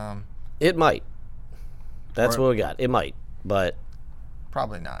consistently. It might. That's what we got. It might, but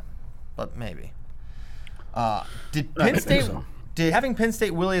probably not, but maybe. Did Penn State? Did having Penn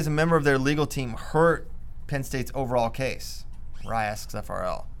State Willie as a member of their legal team hurt Penn State's overall case? Rye asks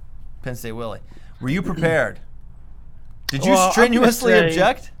FRL. Penn State Willie. Were you prepared? Did you strenuously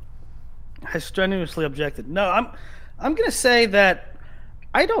object? I strenuously objected. No, I'm going to say that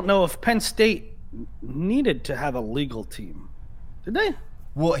I don't know if Penn State needed to have a legal team. Did they?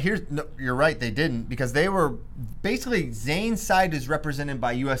 Well, you're right, they didn't, because they were basically Zane's side is represented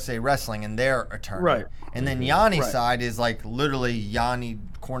by USA Wrestling and their attorney. Right. And then Yanni's side is like literally Yanni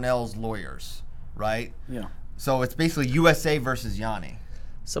Cornell's lawyers, right? Yeah. So it's basically USA versus Yanni.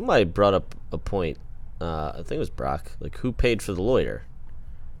 Somebody brought up a point, I think it was Brock, like who paid for the lawyer?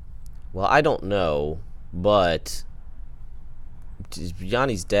 Well, I don't know, but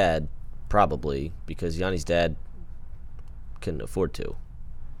Yanni's dad probably, because Yanni's dad can afford to.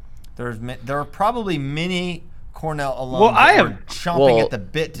 There are probably many Cornell alums who are chomping at the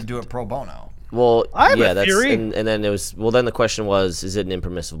bit to do it pro bono. Well, I have a theory. And then it was. Well, then the question was, is it an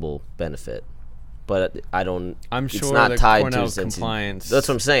impermissible benefit? But I don't. I'm sure it's not that tied Cornell's to his compliance. That's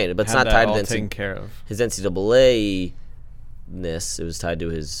what I'm saying. But it's not that tied all to taken care of. his NCAA-ness. It was tied to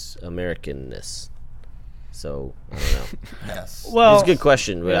his American-ness. So I don't know. Yes. Well, it's a good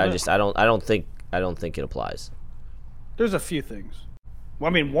question, but I don't think it applies. There's a few things. Well,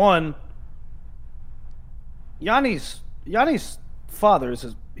 I mean, one, Yanni's father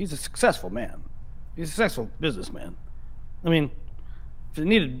he's a successful man. He's a successful businessman. I mean, if he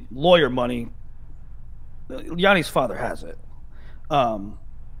needed lawyer money, Yanni's father has it.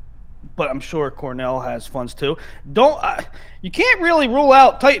 But I'm sure Cornell has funds too. You can't really rule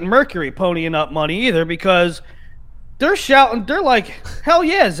out Titan Mercury ponying up money either, because they're shouting. They're like, "Hell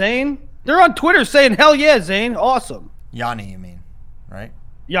yeah, Zane!" They're on Twitter saying, "Hell yeah, Zane! Awesome." Yanni, you mean, right?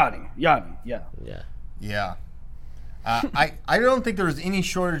 Yanni, yeah. Yeah. I don't think there was any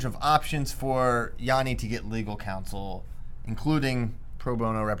shortage of options for Yanni to get legal counsel, including pro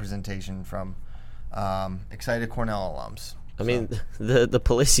bono representation from excited Cornell alums. I mean, the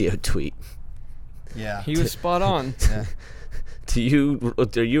Palacio tweet. Yeah. He was spot on. Yeah. Are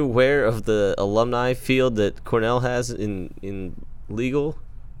you aware of the alumni field that Cornell has in legal?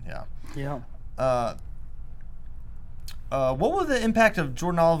 Yeah. Yeah. What will the impact of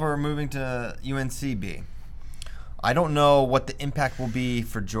Jordan Oliver moving to UNC be? I don't know what the impact will be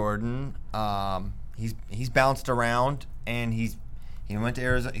for Jordan. He's bounced around, and he went to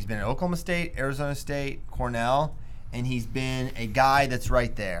Arizona. He's been at Oklahoma State, Arizona State, Cornell, and he's been a guy that's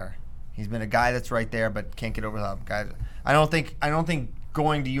right there. He's been a guy that's right there, but can't get over the hump. I don't think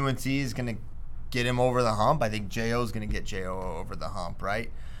going to UNC is going to get him over the hump. I think J.O. is going to get J.O. over the hump,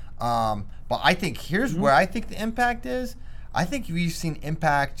 right? But I think here's where I think the impact is. I think we've seen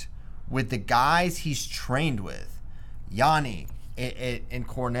impact with the guys he's trained with. Yanni and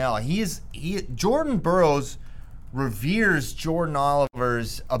Cornell. Jordan Burroughs reveres Jordan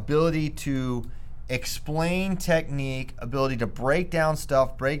Oliver's ability to explain technique, ability to break down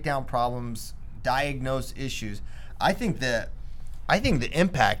stuff, break down problems, diagnose issues. I think the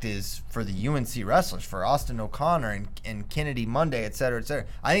impact is for the UNC wrestlers, for Austin O'Connor and Kennedy Monday, et cetera, et cetera.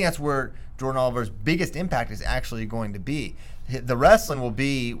 I think that's where Jordan Oliver's biggest impact is actually going to be. The wrestling will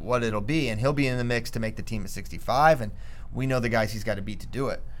be what it'll be, and he'll be in the mix to make the team at 65, and we know the guys he's got to beat to do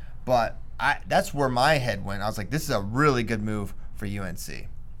it. But that's where my head went. I was like, this is a really good move for UNC.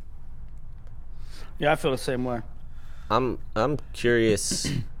 Yeah, I feel the same way. I'm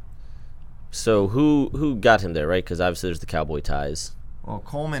curious. So who got him there, right? Because obviously there's the Cowboy ties. Well,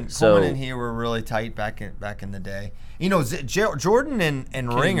 Coleman and he were really tight back in the day. You know, Jordan and Kenny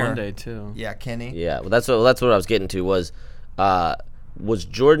Ringer. Monday too. Yeah, Kenny. Yeah, well, that's what I was getting to was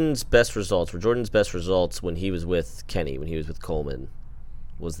Jordan's best results. Were Jordan's best results when he was with Kenny, when he was with Coleman?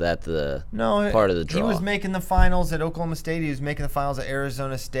 Was that the part of the draw? He was making the finals at Oklahoma State. He was making the finals at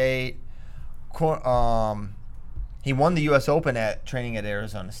Arizona State. He won the U.S. Open at training at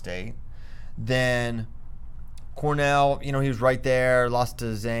Arizona State. Then Cornell, he was right there, lost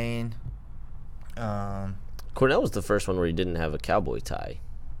to Zane. Cornell was the first one where he didn't have a cowboy tie.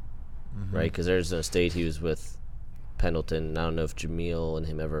 right? Because Arizona State, he was with Pendleton. I don't know if Jameel and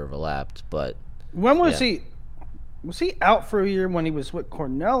him ever overlapped, but When was he? Was he out for a year when he was with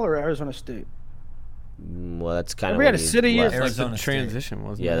Cornell or Arizona State? well, that's kind of We had a city year. Like Arizona the State. transition,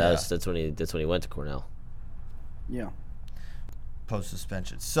 wasn't Yeah, it? that's when he went to Cornell. Yeah. Post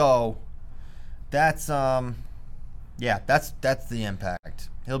suspension. So that's the impact.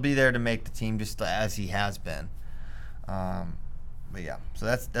 He'll be there to make the team just as he has been. But yeah, so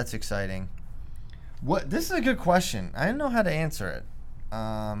that's exciting. This is a good question. I didn't know how to answer it.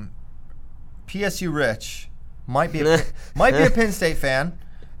 PSU Rich might be a Penn State fan,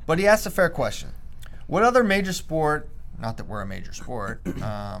 but he asked a fair question. What other major sport, not that we're a major sport,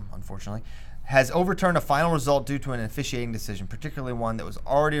 unfortunately, has overturned a final result due to an officiating decision, particularly one that was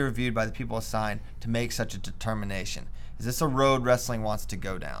already reviewed by the people assigned to make such a determination? Is this a road wrestling wants to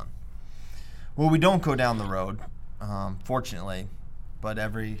go down? Well, we don't go down the road, fortunately, but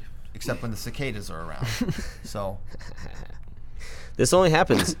except when the cicadas are around. So This only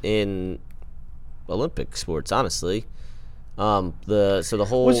happens in Olympic sports, honestly. The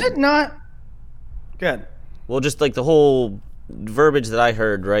whole Was it not? Good. Well, just like the whole verbiage that I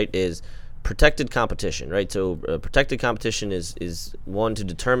heard, right, is protected competition, right? So protected competition is one to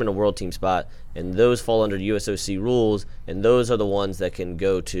determine a world team spot, and those fall under USOC rules, and those are the ones that can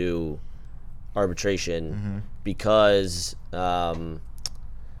go to arbitration because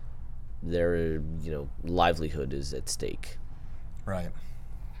their livelihood is at stake. right.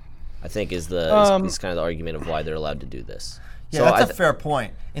 I think is kind of the argument of why they're allowed to do this. Yeah, So that's a fair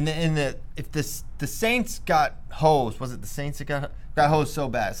point. If the Saints got hosed, was it the Saints that got hosed so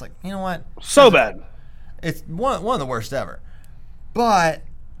bad? It's like, you know what? So bad. It's one of the worst ever. But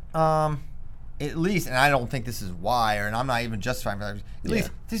at least, and I don't think this is why, and I'm not even justifying that. At least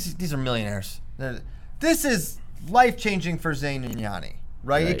these are millionaires. This is life changing for Zayn and Yanni,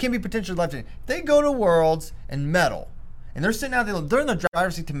 right? It can be potentially life changing. They go to Worlds and medal. And they're sitting out there, they're in the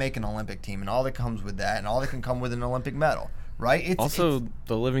driver's seat to make an Olympic team, and all that comes with that, and all that can come with an Olympic medal, right? It's the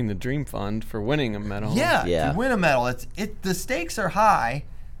Living the Dream Fund for winning a medal. yeah, Yeah. to win a medal, the stakes are high.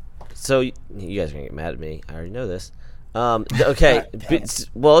 So you guys are gonna get mad at me. I already know this. Okay,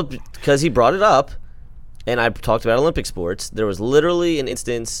 because he brought it up, and I talked about Olympic sports. There was literally an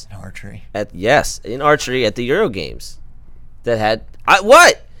instance Archery. in archery at the Euro Games that had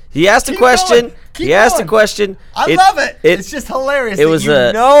what? He asked a question. going. Keep He asked a going. question. I love it. It's just hilarious it that was you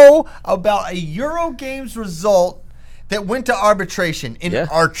a- know about a Euro Games result that went to arbitration in Yeah.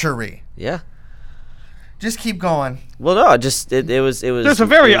 archery. Yeah. Just keep going. Well, no, it was. There's a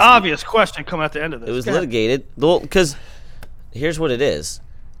very obvious question coming at the end of this. It was Go ahead. litigated. Well, because here's what it is.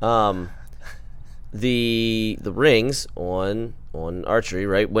 The rings on archery,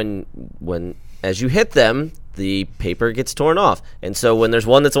 right? When as you hit them, the paper gets torn off, and so when there's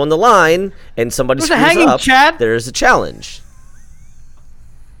one that's on the line and somebody There's a screws hanging up, Chad? there's a challenge.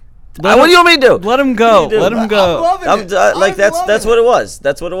 What do you want me to do? Let him go. Let him I'm go. loving I'm, it. like I'm that's loving what it. it was.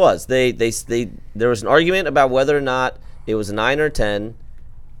 That's what it was. They there was an argument about whether or not it was a 9 or 10,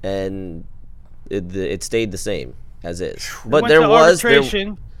 and it stayed the same as is. But Went there to was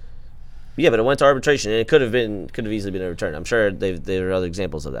arbitration. yeah, but it went to arbitration, and it could have easily been overturned. I'm sure there are other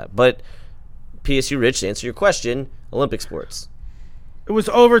examples of that. But PSU Rich, to answer your question, Olympic sports. It was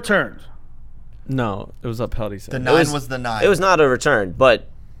overturned. No, it was upheld. He said. The 9 was the 9. It was not overturned, but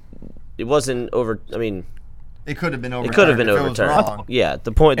it wasn't over. I mean, It could have been overturned. it could have been if it was overturned. wrong. Yeah,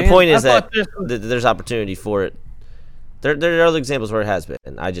 the point And is I that thought this was- there's opportunity for it. There are other examples where it has been.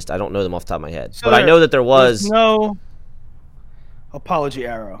 I don't know them off the top of my head, So but I know that there there's was no apology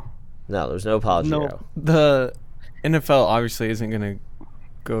arrow. no. There's no apology. No. arrow. The NFL obviously isn't going to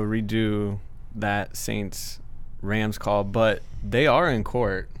go redo that Saints Rams call, but they are in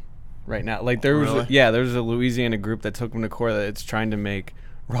court right now. Like there was Really? there's a Louisiana group that took them to court that it's trying to make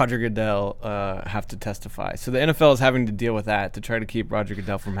Roger Goodell have to testify. So the NFL is having to deal with that to try to keep Roger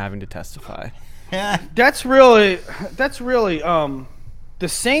Goodell from having to testify. That's really the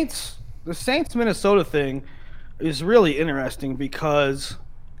Saints Minnesota thing is really interesting because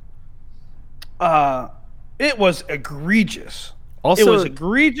it was egregious. Also, It was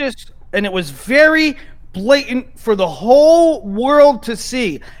egregious, and it was very blatant for the whole world to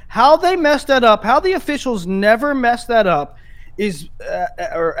see. How they messed that up, how the officials never messed that up,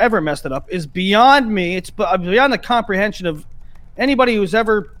 or ever messed it up, is beyond me. It's beyond the comprehension of anybody who's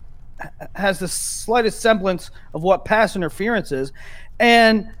ever has the slightest semblance of what pass interference is.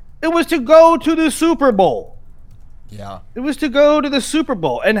 And it was to go to the Super Bowl. Yeah. It was to go to the Super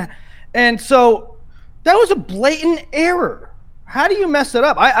Bowl. And so that was a blatant error. How do you mess it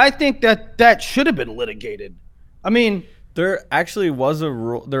up? I think that should have been litigated. I mean, There actually was a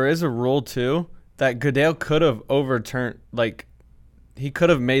rule. There is a rule too that Goodell could have overturned. Like, he could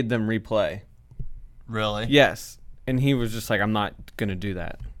have made them replay. Really? Yes, and he was just like, "I'm not gonna do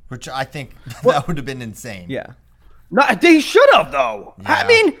that." Which I think that would have been insane. Yeah. No, they should have though. I Yeah.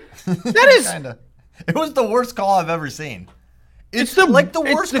 mean, that is Kinda. It was the worst call I've ever seen. It's the- like the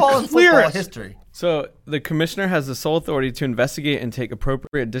it's worst the call in football clearest. history. So the commissioner has the sole authority to investigate and take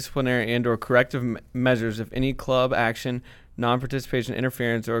appropriate disciplinary and/or corrective measures if any club action, non-participation,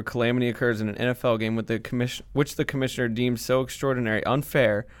 interference, or calamity occurs in an NFL game with which the commissioner deems so extraordinary,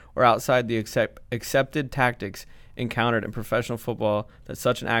 unfair, or outside the accepted tactics encountered in professional football that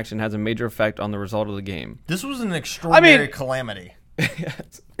such an action has a major effect on the result of the game. This was an extraordinary calamity.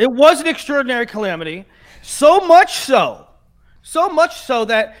 It was an extraordinary calamity. So much so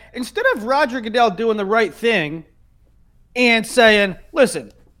that instead of Roger Goodell doing the right thing and saying,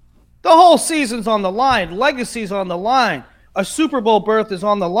 listen, the whole season's on the line, legacy's on the line, a Super Bowl berth is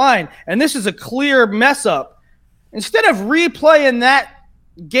on the line, and this is a clear mess up. Instead of replaying that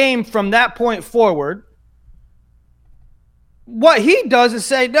game from that point forward, what he does is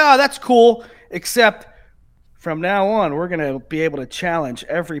say, no, that's cool, except from now on, we're going to be able to challenge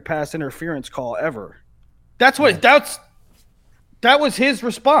every pass interference call ever. That was his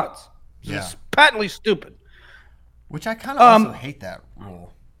response. Yeah. It's patently stupid. Which I kind of also hate that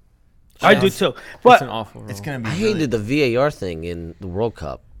rule. I do too. It's an But awful rule. It's going to I be really, hated the VAR thing in the World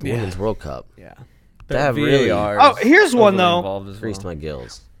Cup, the Yeah. Women's World Cup. Yeah. That really Oh, here's one, though. Greased my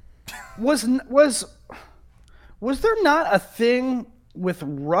gills. was there not a thing with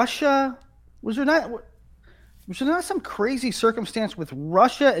Russia? Was there not some crazy circumstance with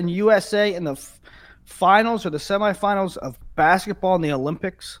Russia and USA in the finals or the semifinals of basketball in the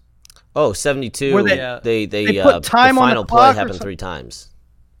Olympics? Oh, 72. Where they put time the on the final clock play or happened something? 3 times.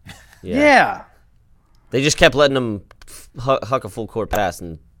 Yeah. They just kept letting them huck a full court pass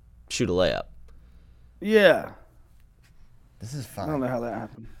and shoot a layup. Yeah. this is I don't fun. know how that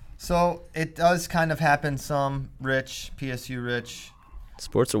happened. So it does kind of happen some, Rich, PSU Rich.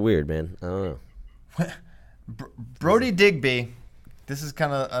 Sports are weird, man. I don't know. Brody Digby, this is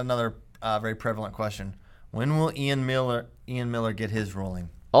kind of another very prevalent question. When will Ian Miller get his ruling?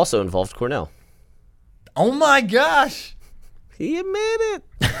 Also involved Cornell. Oh my gosh! He admitted.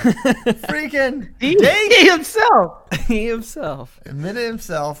 Freaking He himself. he himself. admitted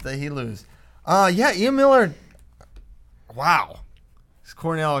himself that he lose. Yeah, Ian Miller. Wow, it's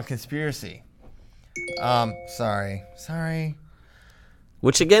Cornell a conspiracy. Sorry.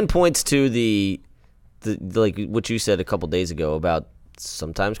 Which again points to the like what you said a couple days ago about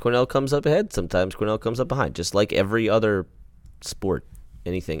sometimes Cornell comes up ahead, sometimes Cornell comes up behind, just like every other sport,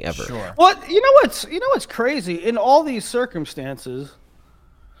 anything ever. Sure. Well, you know what's crazy in all these circumstances.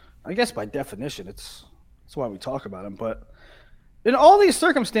 I guess by definition, that's why we talk about them. But in all these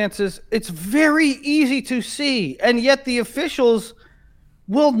circumstances, it's very easy to see, and yet the officials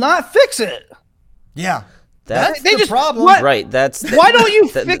will not fix it. Yeah, That's They the just- problem. what- Right. That's Why don't you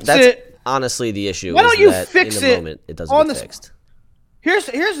fix that's it? honestly the issue. Why don't is you that fix in the it moment it doesn't on get the- fixed. Here's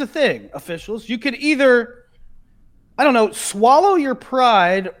the thing, officials. You could either, I don't know, swallow your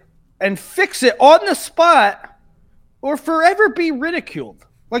pride and fix it on the spot, or forever be ridiculed.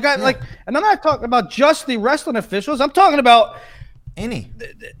 And I'm not talking about just the wrestling officials. I'm talking about Any.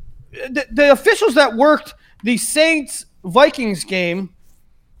 the officials that worked the Saints Vikings game.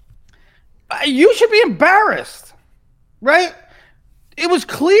 You should be embarrassed, right? It was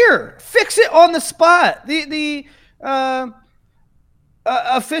clear. Fix it on the spot. The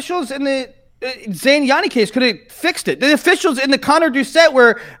officials in the Zane Yanni case could have fixed it. The officials in the Connor Doucette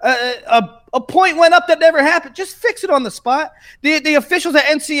where a point went up that never happened, just fix it on the spot. The officials at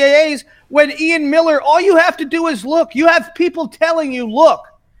NCAAs, when Ian Miller, all you have to do is look. You have people telling you, look.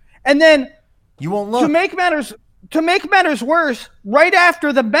 And then You won't look. to make matters worse, right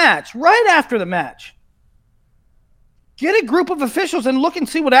after the match, get a group of officials and look and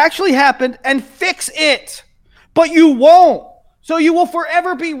see what actually happened and fix it. But you won't. So you will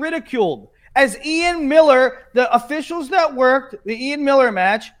forever be ridiculed. As Ian Miller, the officials that worked the Ian Miller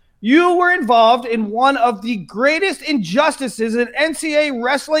match, you were involved in one of the greatest injustices in NCAA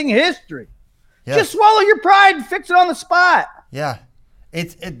wrestling history. Yes. Just swallow your pride and fix it on the spot. Yeah.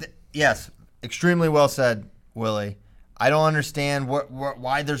 Yes, extremely well said, Willie. I don't understand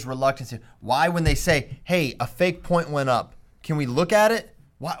why there's reluctance here. Why when they say, "Hey, a fake point went up. Can we look at it?"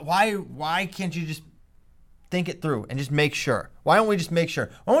 Why can't you just think it through and just make sure? Why don't we just make sure?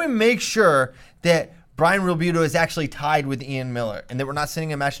 Why don't we make sure that Brian Realbuto is actually tied with Ian Miller and that we're not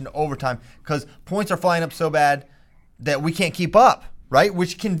sending a match into overtime because points are flying up so bad that we can't keep up, right?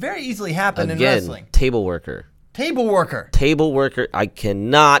 Which can very easily happen in Again, wrestling. table worker. Table worker. Table worker. I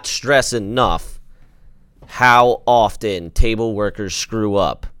cannot stress enough how often table workers screw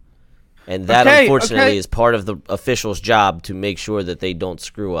up. And that, unfortunately, is part of the official's job to make sure that they don't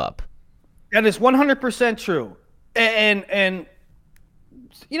screw up. That is 100% true. And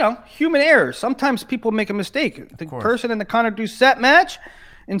you know, human error. Sometimes people make a mistake. The person in the Connor Doucette match,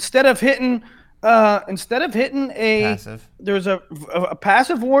 instead of hitting a Passive. there's a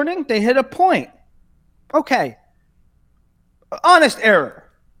passive warning, they hit a point. Okay. Honest error.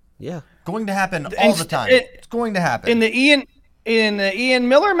 Yeah. Going to happen all the time. It's going to happen. In the Ian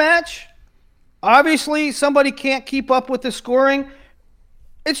Miller match, obviously somebody can't keep up with the scoring.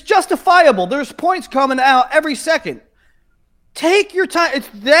 It's justifiable. There's points coming out every second. Take your time. It's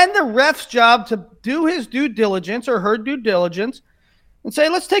then the ref's job to do his due diligence or her due diligence and say,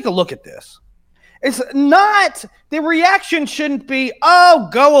 let's take a look at this. It's not, the reaction shouldn't be, oh,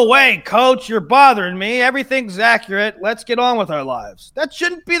 go away, coach. You're bothering me. Everything's accurate. Let's get on with our lives. That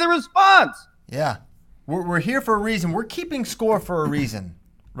shouldn't be the response. Yeah. We're here for a reason. We're keeping score for a reason,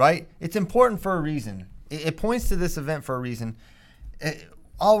 right? It's important for a reason. It points to this event for a reason.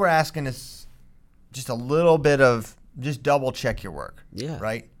 All we're asking is just a little bit of just double check your work. Yeah.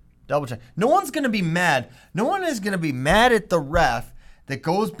 Right? Double check. No one's going to be mad. No one is going to be mad at the ref that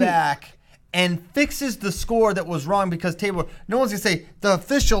goes back and fixes the score that was wrong because table. No one's going to say the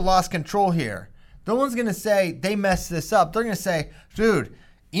official lost control here. No one's going to say they messed this up. They're going to say, dude,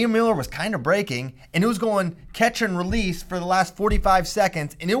 Ian Miller was kind of breaking, and it was going catch and release for the last 45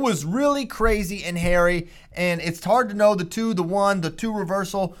 seconds, and it was really crazy and hairy, and it's hard to know the 2, the 1, the 2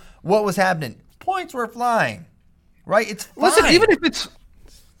 reversal, what was happening. Points were flying, right? It's fine. Listen, even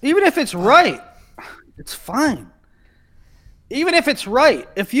if it's right, it's fine. Even if it's right,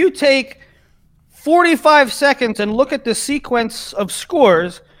 if you take 45 seconds and look at the sequence of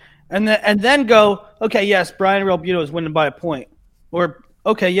scores and then go, okay, yes, Brian Real Buto is winning by a point. Or,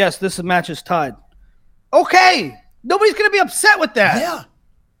 okay, yes, this match is tied. Okay. Nobody's going to be upset with that. Yeah.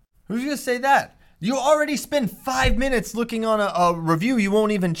 Who's going to say that? You already spend 5 minutes looking on a review you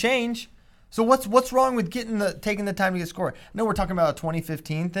won't even change. So what's wrong with taking the time to get scored? I know we're talking about a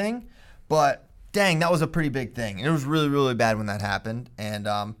 2015 thing, but dang, that was a pretty big thing. And it was really, really bad when that happened. And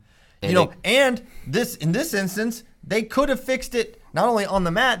in this instance, they could have fixed it not only on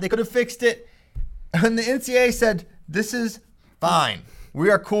the mat, they could have fixed it. And the NCAA said, this is fine. We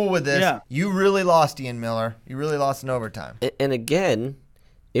are cool with this. Yeah. You really lost, Ian Miller. You really lost in overtime. And again,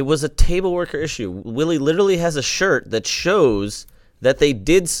 it was a table worker issue. Willie literally has a shirt that shows that they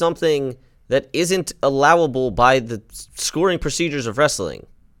did something that isn't allowable by the scoring procedures of wrestling.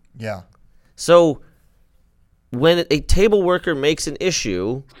 Yeah. So when a table worker makes an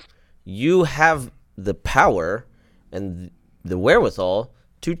issue, you have the power and the wherewithal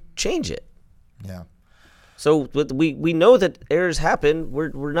to change it. Yeah. So we know that errors happen.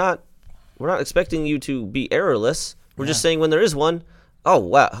 We're not expecting you to be errorless. We're just saying when there is one, oh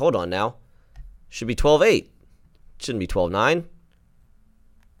wow, hold on now. Should be 12-8. Shouldn't be 12-9.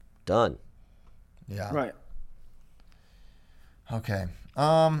 Done. Yeah. Right. Okay.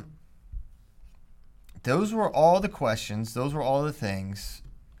 Those were all the questions. Those were all the things.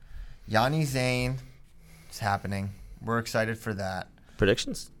 Yanni Zane is happening. We're excited for that.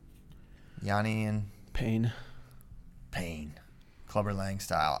 Predictions? Yanni and Pain. Clubber Lang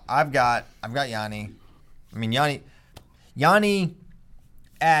style. I've got Yanni. I mean Yanni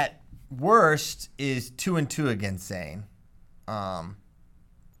at worst is 2-2 against Zane.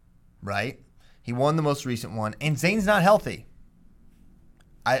 Right? He won the most recent one, and Zane's not healthy.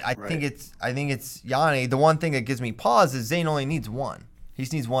 I think it's Yanni. The one thing that gives me pause is Zane only needs one. He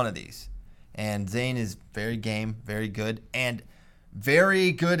just needs one of these. And Zane is very game, very good, and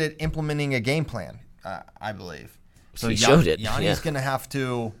very good at implementing a game plan, I believe. So he showed it. Yanni's going to have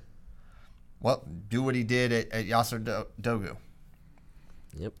to do what he did at Yasser Dogu.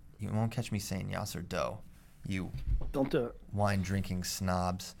 Yep. You won't catch me saying Yasser Do. You Don't do it. wine-drinking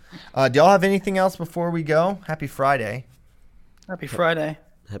snobs. Do y'all have anything else before we go? Happy Friday. Happy Friday.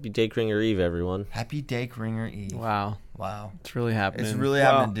 Happy Dayringer Eve, everyone. Happy Dayringer Eve. Wow. It's It's really happening.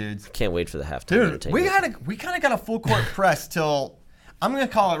 happening, dudes. Can't wait for the halftime Dude, entertainment. we kind of got a full court press till I'm gonna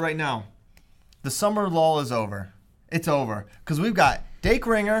call it right now. The summer lull is over. It's over because we've got Dake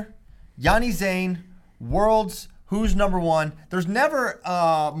Ringer, Yanni Zane, Worlds. Who's number one? There's never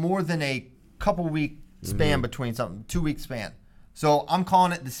more than a couple week span between something, 2 week span. So I'm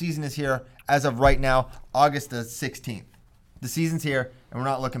calling it. The season is here as of right now, August the 16th. The season's here, and we're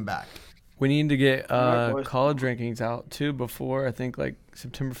not looking back. We need to get right, boys. college rankings out too before I think like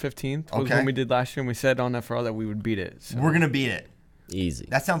September 15th was Okay. when we did last year, and we said on FRL that we would beat it. So. We're gonna beat it. Easy.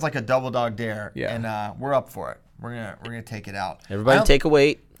 That sounds like a double dog dare. Yeah. And we're up for it. We're gonna take it out. Everybody take a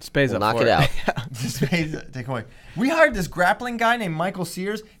weight. Spade's We'll up knock for it out. Just take away. We hired this grappling guy named Michael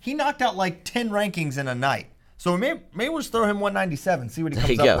Sears. He knocked out like 10 rankings in a night. So maybe we'll just throw him 197. See what he There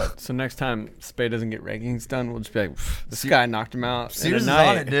comes you up go. with. So next time Spade doesn't get rankings done, we'll just be like, this guy knocked him out. Sears in is a night.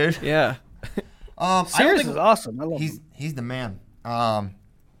 on it, dude. Yeah. Sears is awesome. I love him. He's the man.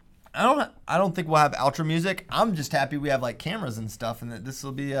 I don't think we'll have outro music. I'm just happy we have like cameras and stuff, and that this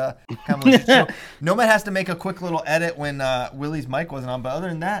will be kind of legit show. Nomad has to make a quick little edit when Willie's mic wasn't on, but other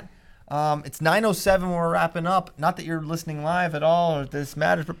than that, it's 9:07 when we're wrapping up. Not that you're listening live at all, or this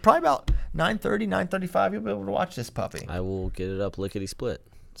matters, but probably about 9:30, 9:35, you'll be able to watch this puppy. I will get it up lickety split.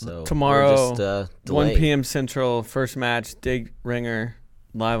 So Tomorrow, we're just, 1 delaying. p.m. Central, first match, Dig Ringer,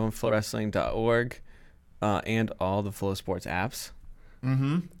 live on flowwrestling.org, and all the Flow Sports apps.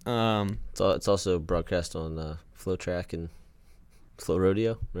 Mm-hmm. It's also broadcast on Flow Track and Flow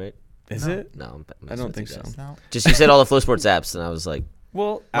Rodeo, right? Is it? No, I don't think so. No. Just you said all the Flow Sports apps, and I was like,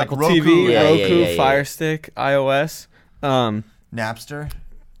 Well, Like Apple Roku. TV, Yeah, Roku, yeah. Fire Stick, iOS. Napster.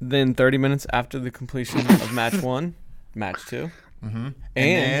 Then 30 minutes after the completion of match 1, match 2. Mm-hmm.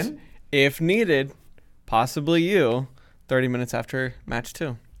 And then? if needed, possibly 30 minutes after match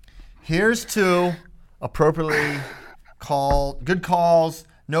 2. Here's to appropriately good calls,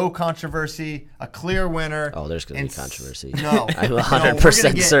 no controversy, a clear winner. oh, there's going and to be controversy. No, I'm no,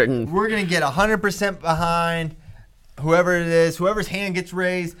 100% certain. We're gonna get 100% behind whoever it is. Whoever's hand gets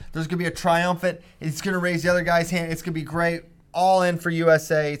raised, there's gonna be a triumphant. It's gonna raise the other guy's hand. It's gonna be great. All in for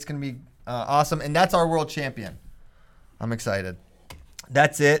USA. It's gonna be awesome, and that's our world champion. I'm excited.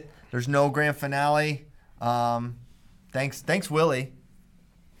 That's it. There's no grand finale. Thanks, Willie.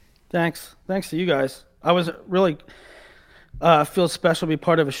 Thanks to you guys. I was really feel special to be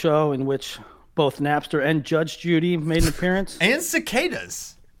part of a show in which both Napster and Judge Judy made an appearance. And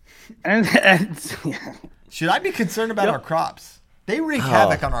cicadas. and Should I be concerned about our crops? They wreak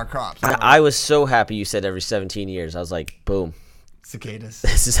havoc on our crops. I was so happy you said every 17 years. I was like, boom, Cicadas.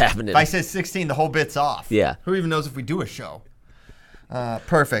 this is happening. If I said 16, the whole bit's off. Yeah. Who even knows if we do a show?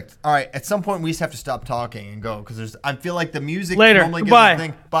 Perfect. All right. At some point, we just have to stop talking and go because I feel like the music Later. normally gives Goodbye. us a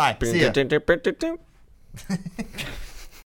thing. Bye. See ya.